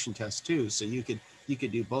acceleration tests too. So you could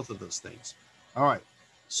do both of those things. All right.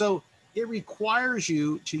 So it requires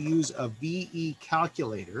you to use a VE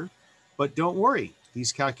calculator, but don't worry,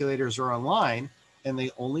 these calculators are online and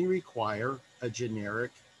they only require a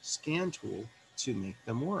generic scan tool to make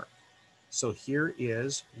them work. So here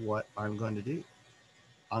is what I'm going to do.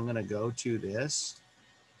 I'm going to go to this.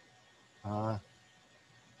 I'm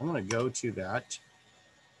going to go to that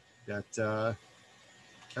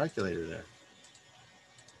calculator there.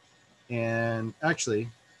 And actually,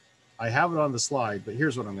 I have it on the slide, but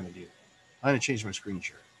here's what I'm going to do. I'm going to change my screen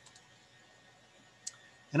share.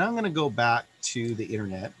 And I'm going to go back to the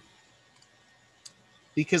internet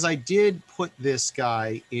because I did put this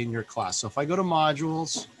guy in your class. So if I go to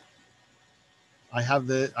modules, I have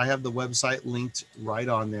the website linked right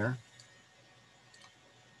on there.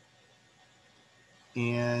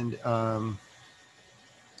 And I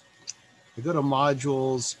go to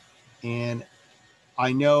modules, and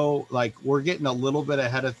I know like we're getting a little bit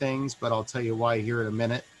ahead of things, but I'll tell you why here in a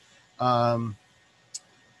minute.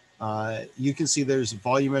 You can see there's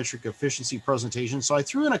volumetric efficiency presentation. So I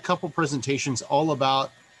threw in a couple presentations all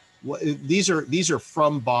about what these are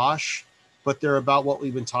from Bosch, but they're about what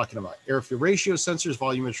we've been talking about: airflow ratio sensors,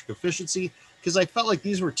 volumetric efficiency, because I felt like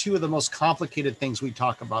these were two of the most complicated things we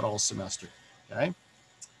talk about all semester. Okay,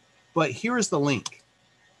 but here is the link: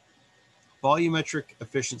 volumetric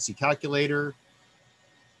efficiency calculator.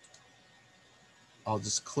 I'll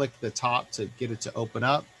just click the top to get it to open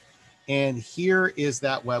up, and here is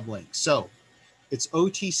that web link. So it's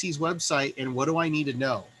OTC's website, and what do I need to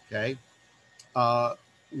know? Okay,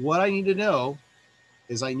 what I need to know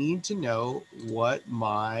is I need to know what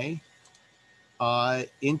my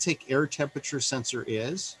intake air temperature sensor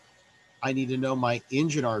is. I need to know my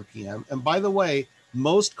engine RPM. And by the way,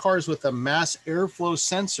 most cars with a mass airflow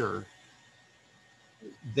sensor,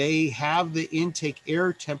 they have the intake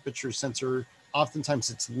air temperature sensor.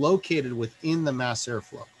 Oftentimes it's located within the mass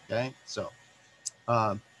airflow. Okay, so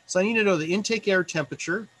I need to know the intake air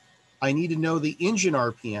temperature. I need to know the engine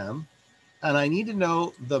RPM, and I need to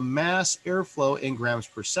know the mass airflow in grams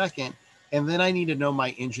per second, and then I need to know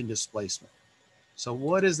my engine displacement. So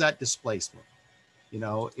what is that displacement? You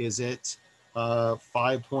know, is it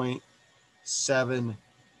 5.7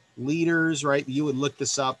 liters, right? You would look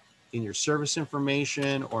this up in your service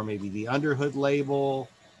information or maybe the underhood label.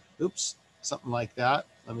 Oops, something like that.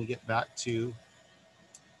 Let me get back to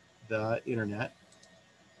the internet.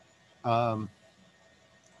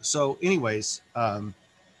 So anyways,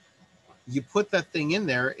 you put that thing in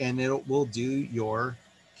there and it will do your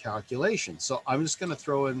calculation. So I'm just going to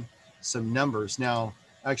throw in some numbers. Now,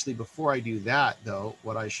 actually, before I do that, though,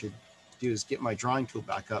 what I should do is get my drawing tool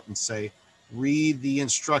back up and say, read the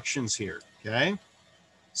instructions here. Okay.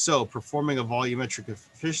 So performing a volumetric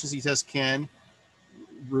efficiency test can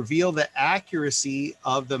reveal the accuracy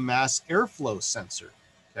of the mass airflow sensor.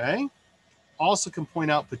 Okay. Also can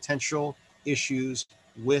point out potential issues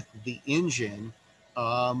with the engine.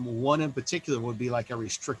 One in particular would be like a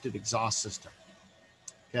restricted exhaust system.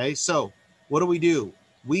 Okay, so what do?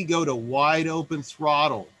 We go to wide open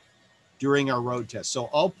throttle during our road test. So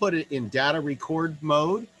I'll put it in data record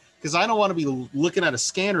mode because I don't want to be looking at a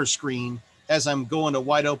scanner screen as I'm going to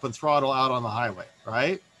wide open throttle out on the highway,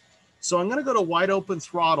 right? So I'm going to go to wide open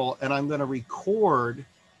throttle and I'm going to record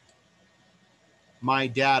my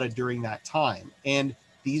data during that time. And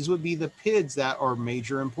these would be the PIDs that are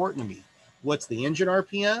major important to me. What's the engine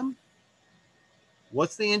RPM?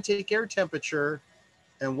 What's the intake air temperature?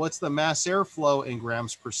 And what's the mass airflow in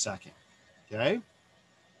grams per second? Okay.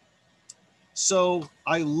 So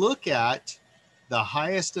I look at the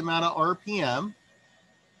highest amount of RPM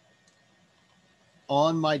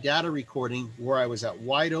on my data recording where I was at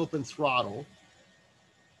wide open throttle.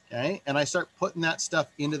 Okay. And I start putting that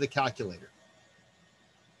stuff into the calculator.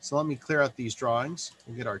 So let me clear out these drawings.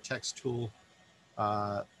 We'll get our text tool.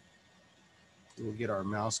 We'll get our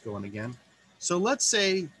mouse going again. So let's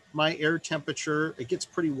say my air temperature, it gets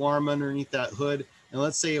pretty warm underneath that hood. And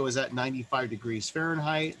let's say it was at 95 degrees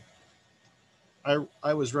Fahrenheit.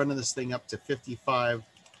 I was running this thing up to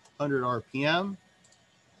 5,500 RPM.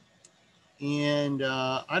 And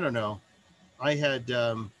I don't know, I had,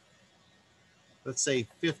 let's say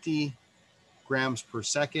 50 grams per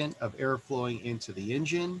second of air flowing into the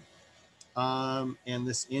engine. And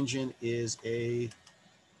this engine is a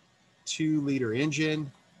 2-liter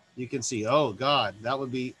engine. You can see, oh God, that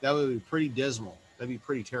would be pretty dismal. That'd be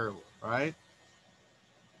pretty terrible, right?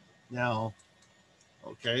 Now,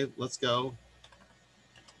 okay, let's go.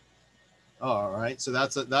 All right, so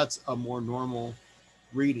that's a more normal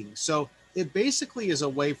reading. So it basically is a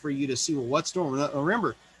way for you to see, well, what's normal.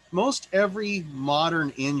 Remember, most every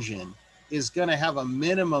modern engine is going to have a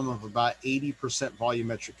minimum of about 80%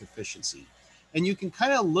 volumetric efficiency. And you can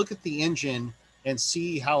kind of look at the engine and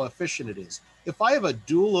see how efficient it is. If I have a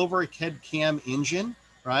dual overhead cam engine,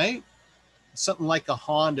 right, something like a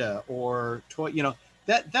Honda or Toy, you know,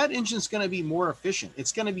 that engine's going to be more efficient.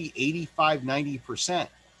 It's going to be 85, 90%.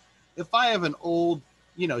 If I have an old,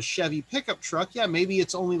 you know, Chevy pickup truck, yeah, maybe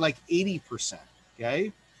it's only like 80%.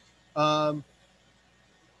 Okay. Um,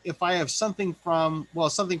 if I have something from, well,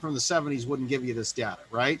 something from the 70s wouldn't give you this data,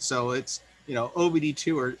 right? So it's, you know,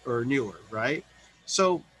 OBD2 or newer, right?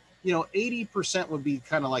 So, you know, 80% would be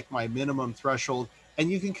kind of like my minimum threshold.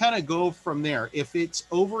 And you can kind of go from there. If it's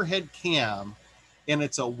overhead cam and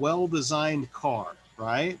it's a well-designed car,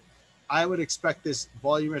 right, I would expect this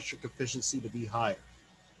volumetric efficiency to be higher.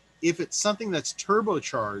 If it's something that's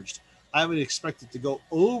turbocharged, I would expect it to go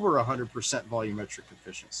over 100% volumetric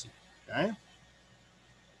efficiency, okay?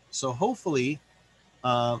 So hopefully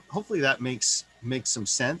that makes some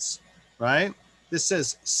sense, right? This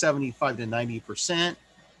says 75 to 90%.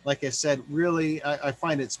 Like I said, really, I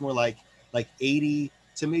find it's more like 80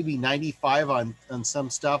 to maybe 95 on some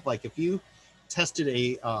stuff. Like if you tested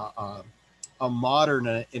a modern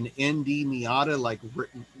an ND Miata like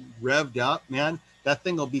revved up, man, that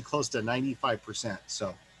thing will be close to 95%.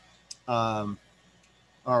 So, all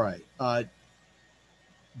right.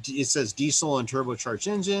 It says diesel and turbocharged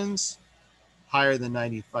engines higher than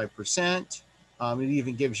 95%. It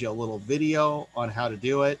even gives you a little video on how to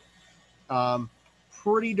do it.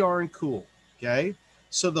 Pretty darn cool. Okay.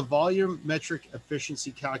 So the volumetric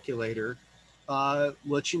efficiency calculator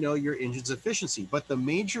lets you know your engine's efficiency. But the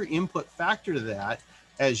major input factor to that,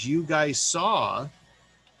 as you guys saw,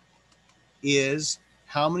 is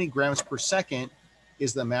how many grams per second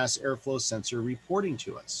is the mass airflow sensor reporting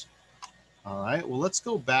to us. All right. Well, let's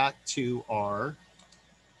go back to our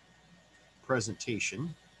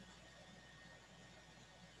presentation.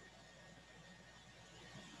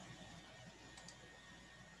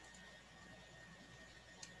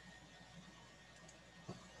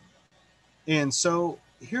 And so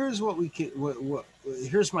here's what we can,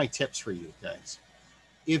 here's my tips for you guys.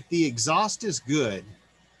 If the exhaust is good,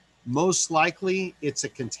 most likely it's a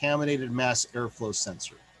contaminated mass airflow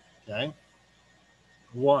sensor. Okay.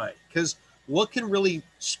 Why? Because what can really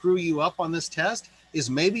screw you up on this test is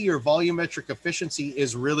maybe your volumetric efficiency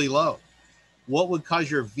is really low. What would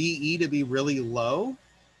cause your VE to be really low?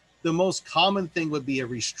 The most common thing would be a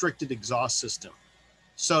restricted exhaust system.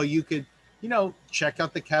 So you could, you know, check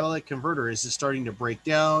out the catalytic converter. Is it starting to break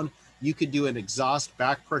down? You could do an exhaust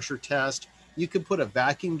back pressure test. You could put a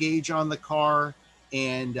vacuum gauge on the car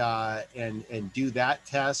and do that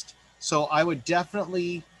test. So I would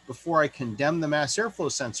definitely, before I condemn the mass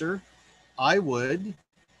airflow sensor, I would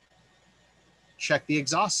check the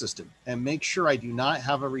exhaust system and make sure I do not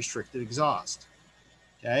have a restricted exhaust.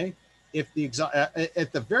 Okay. If the exhaust,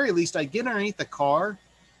 at the very least, I get underneath the car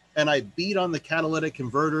and I beat on the catalytic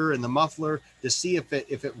converter and the muffler to see if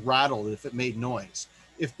it rattled, if it made noise.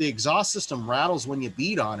 If the exhaust system rattles when you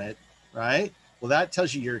beat on it, right? Well, that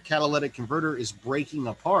tells you your catalytic converter is breaking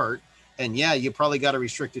apart, and yeah, you probably got a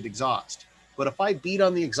restricted exhaust. But if I beat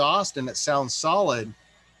on the exhaust and it sounds solid,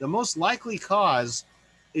 the most likely cause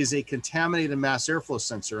is a contaminated mass airflow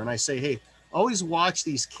sensor. And I say, hey, always watch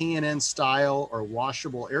these K&N style or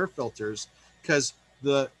washable air filters, because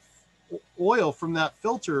the oil from that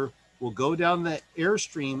filter will go down the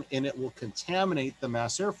airstream and it will contaminate the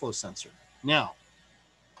mass airflow sensor. Now,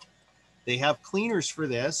 they have cleaners for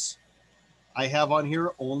this. I have on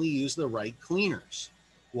here only use the right cleaners.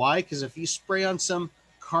 Why? Because if you spray on some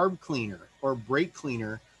carb cleaner or brake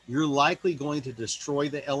cleaner, you're likely going to destroy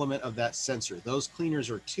the element of that sensor. Those cleaners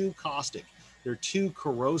are too caustic. They're too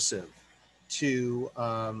corrosive to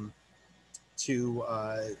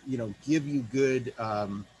you know, give you good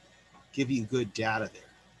data there.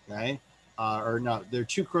 Okay. Or no, they're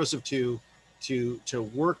too corrosive to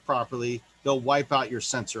work properly. They'll wipe out your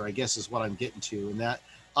sensor, I guess is what I'm getting to. And that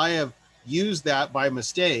I have used that by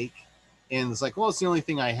mistake, and it's like, well, it's the only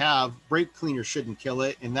thing I have. Brake cleaner shouldn't kill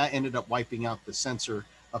it, and that ended up wiping out the sensor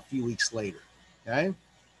a few weeks later. Okay.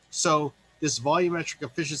 So this volumetric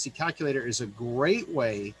efficiency calculator is a great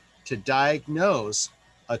way to diagnose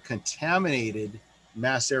a contaminated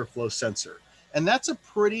mass airflow sensor. And that's a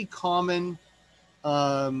pretty common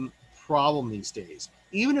problem these days.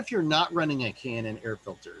 Even if you're not running a K&N air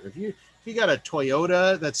filter, if you got a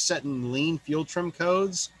Toyota that's setting lean fuel trim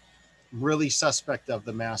codes, really suspect of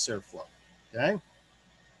the mass airflow. Okay.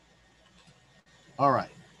 All right.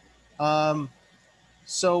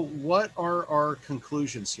 So what are our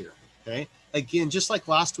conclusions here? Okay. Again, just like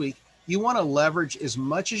last week, you want to leverage as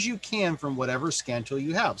much as you can from whatever scan tool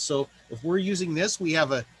you have. So if we're using this, we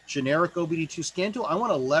have a generic OBD2 scan tool. I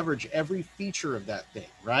want to leverage every feature of that thing,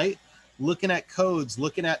 right? Looking at codes,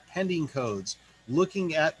 looking at pending codes,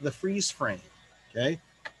 looking at the freeze frame, okay?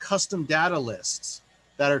 Custom data lists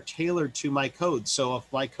that are tailored to my code. So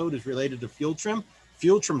if my code is related to fuel trim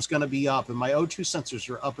is going to be up, and my O2 sensors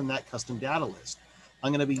are up in that custom data list.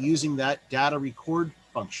 I'm going to be using that data record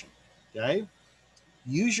function, okay?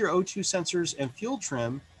 Use your O2 sensors and fuel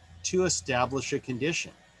trim to establish a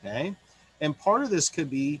condition, okay? And part of this could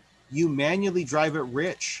be you manually drive it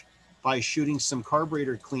rich by shooting some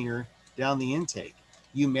carburetor cleaner down the intake.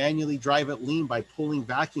 You manually drive it lean by pulling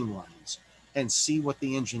vacuum lines and see what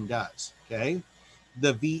the engine does, okay?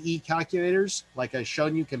 The VE calculators, like I've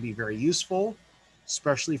shown you, can be very useful,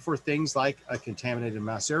 especially for things like a contaminated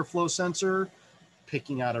mass airflow sensor,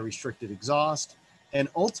 picking out a restricted exhaust. And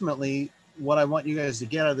ultimately, what I want you guys to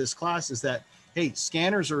get out of this class is that, hey,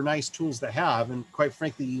 scanners are nice tools to have, and quite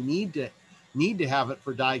frankly, you need to have it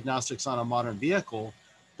for diagnostics on a modern vehicle,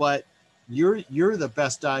 but you're the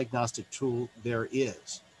best diagnostic tool there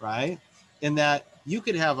is, right? In that you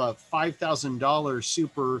could have a $5,000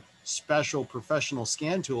 super special professional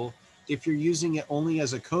scan tool. If you're using it only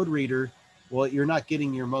as a code reader, well, you're not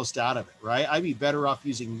getting your most out of it, right? I'd be better off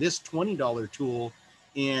using this $20 tool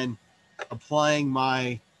and applying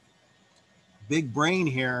my big brain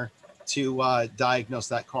here to diagnose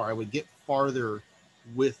that car. I would get farther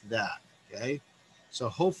with that, okay? So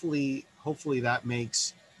hopefully that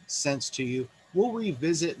makes sense to you. We'll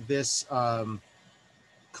revisit this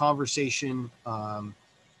conversation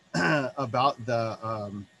about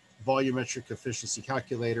the volumetric efficiency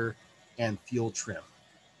calculator and fuel trim.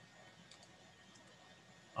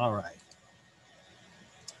 All right.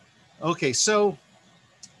 Okay, so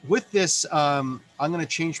with this, I'm going to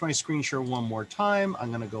change my screen share one more time. I'm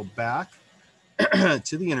going to go back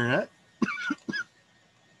to the internet.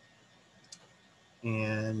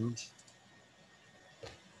 And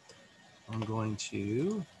I'm going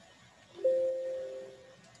to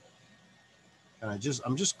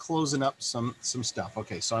I'm just closing up some stuff.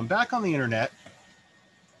 Okay, so I'm back on the internet,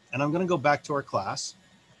 and I'm going to go back to our class.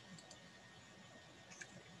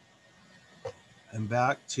 I'm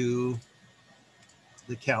back to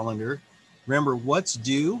the calendar. Remember, what's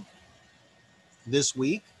due this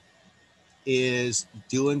week is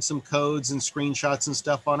doing some codes and screenshots and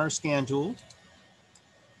stuff on our scan tool.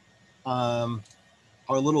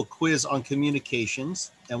 Our little quiz on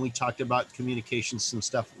communications, and we talked about communications, some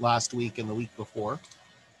stuff last week and the week before.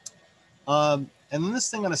 And then this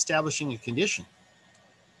thing on establishing a condition.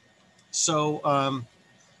 So,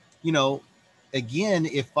 you know, again,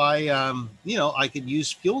 if I, you know, I could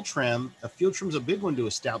use fuel trim. A fuel trim is a big one to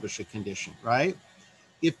establish a condition, right?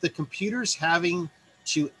 If the computer's having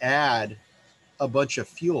to add a bunch of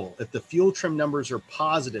fuel, if the fuel trim numbers are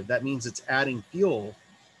positive, that means it's adding fuel.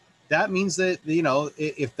 That means that, you know,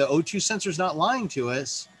 if the O2 sensor is not lying to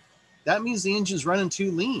us, that means the engine's running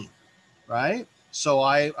too lean, right? So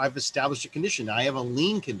I've established a condition. I have a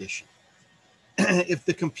lean condition. If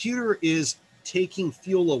the computer is taking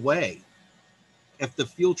fuel away, if the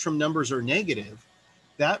fuel trim numbers are negative,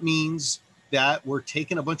 that means that we're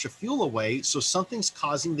taking a bunch of fuel away. So something's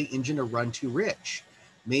causing the engine to run too rich.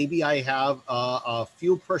 Maybe I have a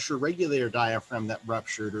fuel pressure regulator diaphragm that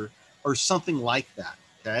ruptured or something like that,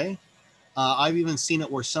 okay? I've even seen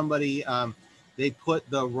it where somebody, they put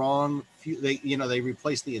the wrong, they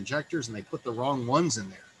replaced the injectors and they put the wrong ones in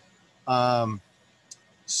there.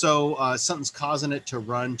 So something's causing it to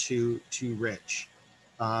run too rich.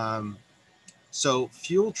 So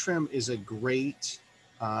fuel trim is a great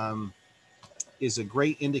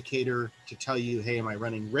indicator to tell you, hey, am I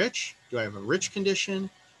running rich? Do I have a rich condition,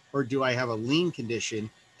 or do I have a lean condition?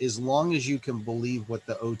 As long as you can believe what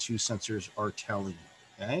the O2 sensors are telling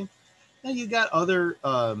you. Okay. Now you got other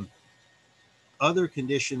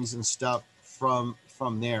conditions and stuff from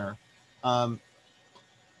there.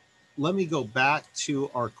 Let me go back to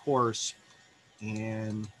our course,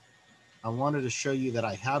 and I wanted to show you that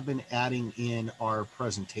I have been adding in our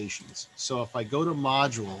presentations. So if I go to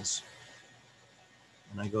modules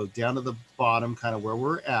and I go down to the bottom, kind of where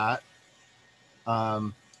we're at,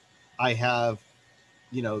 I have,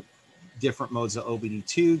 you know, different modes of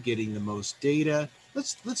OBD2, getting the most data.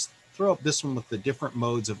 Let's throw up this one with the different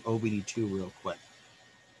modes of OBD2 real quick.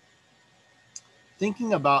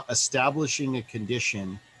 Thinking about establishing a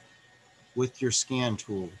condition with your scan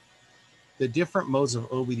tool, the different modes of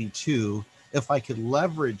OBD2, if I could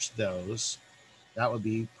leverage those, that would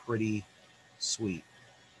be pretty sweet.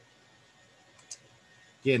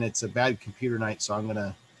 Again, it's a bad computer night, so I'm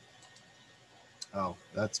gonna Oh,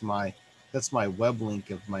 that's my web link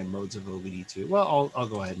of my modes of OBD2. Well, I'll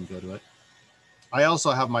go ahead and go to it. I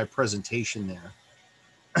also have my presentation there.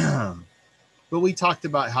 But we talked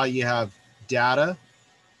about how you have data.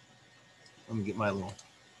 Let me get my little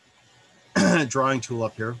drawing tool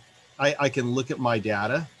up here. I can look at my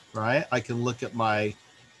data, right? I can look at my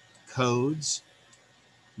codes,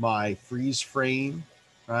 my freeze frame,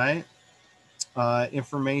 right?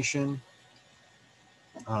 Information.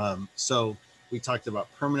 So we talked about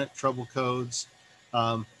permanent trouble codes.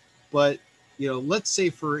 But, let's say,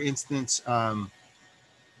 for instance, I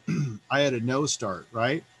had a no start,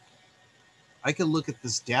 right? I can look at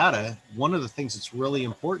this data. One of the things that's really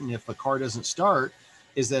important if a car doesn't start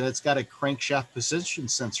is that it's got a crankshaft position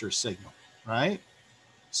sensor signal, right?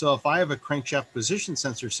 So if I have a crankshaft position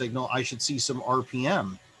sensor signal, I should see some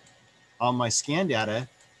RPM on my scan data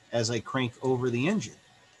as I crank over the engine.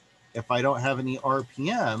 If I don't have any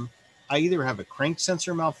RPM, I either have a crank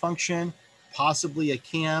sensor malfunction, possibly a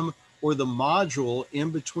cam, or the module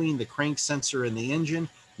in between the crank sensor and the engine.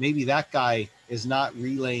 Maybe that guy is not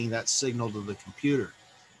relaying that signal to the computer.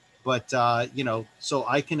 But, so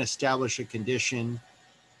I can establish a condition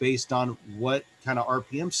based on what kind of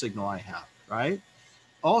RPM signal I have, right?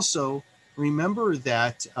 Also, remember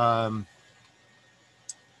that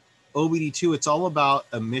OBD2, it's all about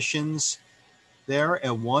emissions there.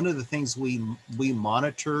 And one of the things we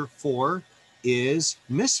monitor for is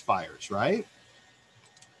misfires, right?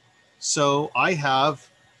 So I have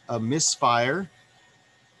a misfire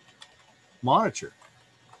monitor.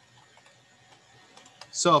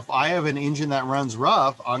 So if I have an engine that runs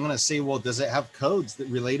rough, I'm going to say, well, does it have codes that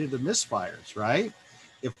related to misfires, right?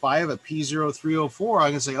 If I have a P0304, I'm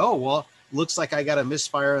going to say, oh, well, looks like I got a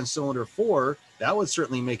misfire on cylinder 4. That would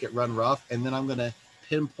certainly make it run rough. And then I'm going to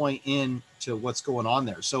pinpoint in to what's going on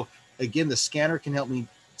there. So again, the scanner can help me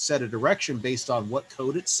set a direction based on what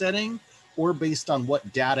code it's setting or based on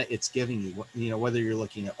what data it's giving you, whether you're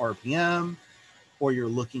looking at RPM or you're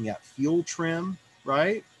looking at fuel trim,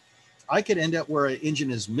 right? I could end up where an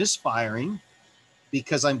engine is misfiring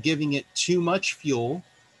because I'm giving it too much fuel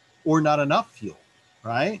or not enough fuel,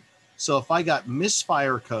 right? So if I got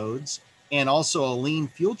misfire codes and also a lean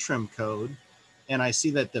fuel trim code, and I see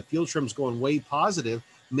that the fuel trim's going way positive,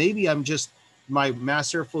 maybe my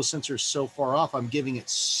mass airflow sensor is so far off, I'm giving it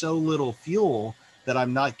so little fuel that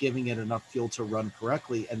I'm not giving it enough fuel to run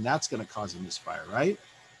correctly, and that's going to cause a misfire, right?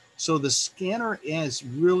 So the scanner is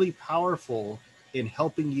really powerful in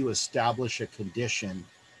helping you establish a condition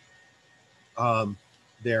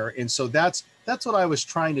there. And so that's what I was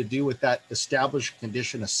trying to do with that established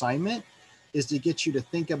condition assignment, is to get you to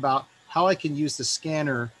think about how I can use the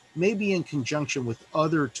scanner maybe in conjunction with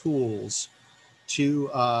other tools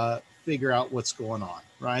to figure out what's going on,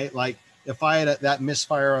 right? Like if I had that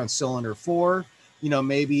misfire on cylinder 4,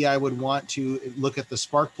 maybe I would want to look at the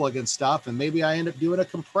spark plug and stuff, and maybe I end up doing a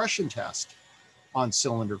compression test on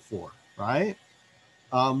cylinder 4, right?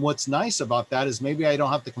 What's nice about that is maybe I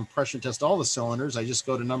don't have to compression test all the cylinders. I just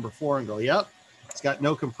go to number 4 and go, yep, it's got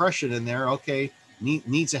no compression in there. Okay,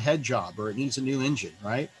 needs a head job or it needs a new engine,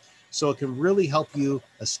 right? So it can really help you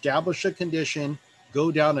establish a condition, go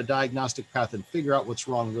down a diagnostic path, and figure out what's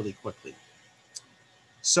wrong really quickly.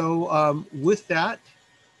 So with that,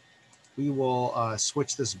 we will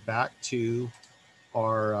switch this back to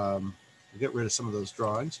our, get rid of some of those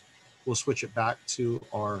drawings. We'll switch it back to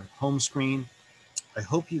our home screen. I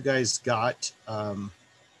hope you guys got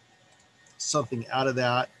something out of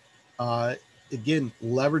that. Again,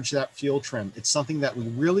 leverage that fuel trim. It's something that we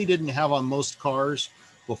really didn't have on most cars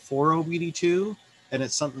before OBD2, and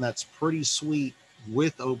it's something that's pretty sweet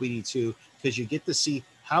with OBD2 because you get to see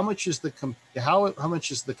how much is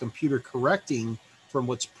the computer correcting from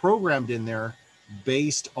what's programmed in there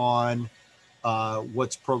based on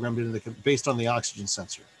what's programmed in based on the oxygen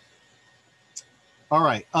sensor. All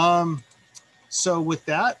right. So with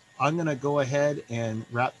that, I'm going to go ahead and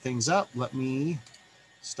wrap things up. Let me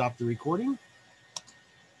stop the recording.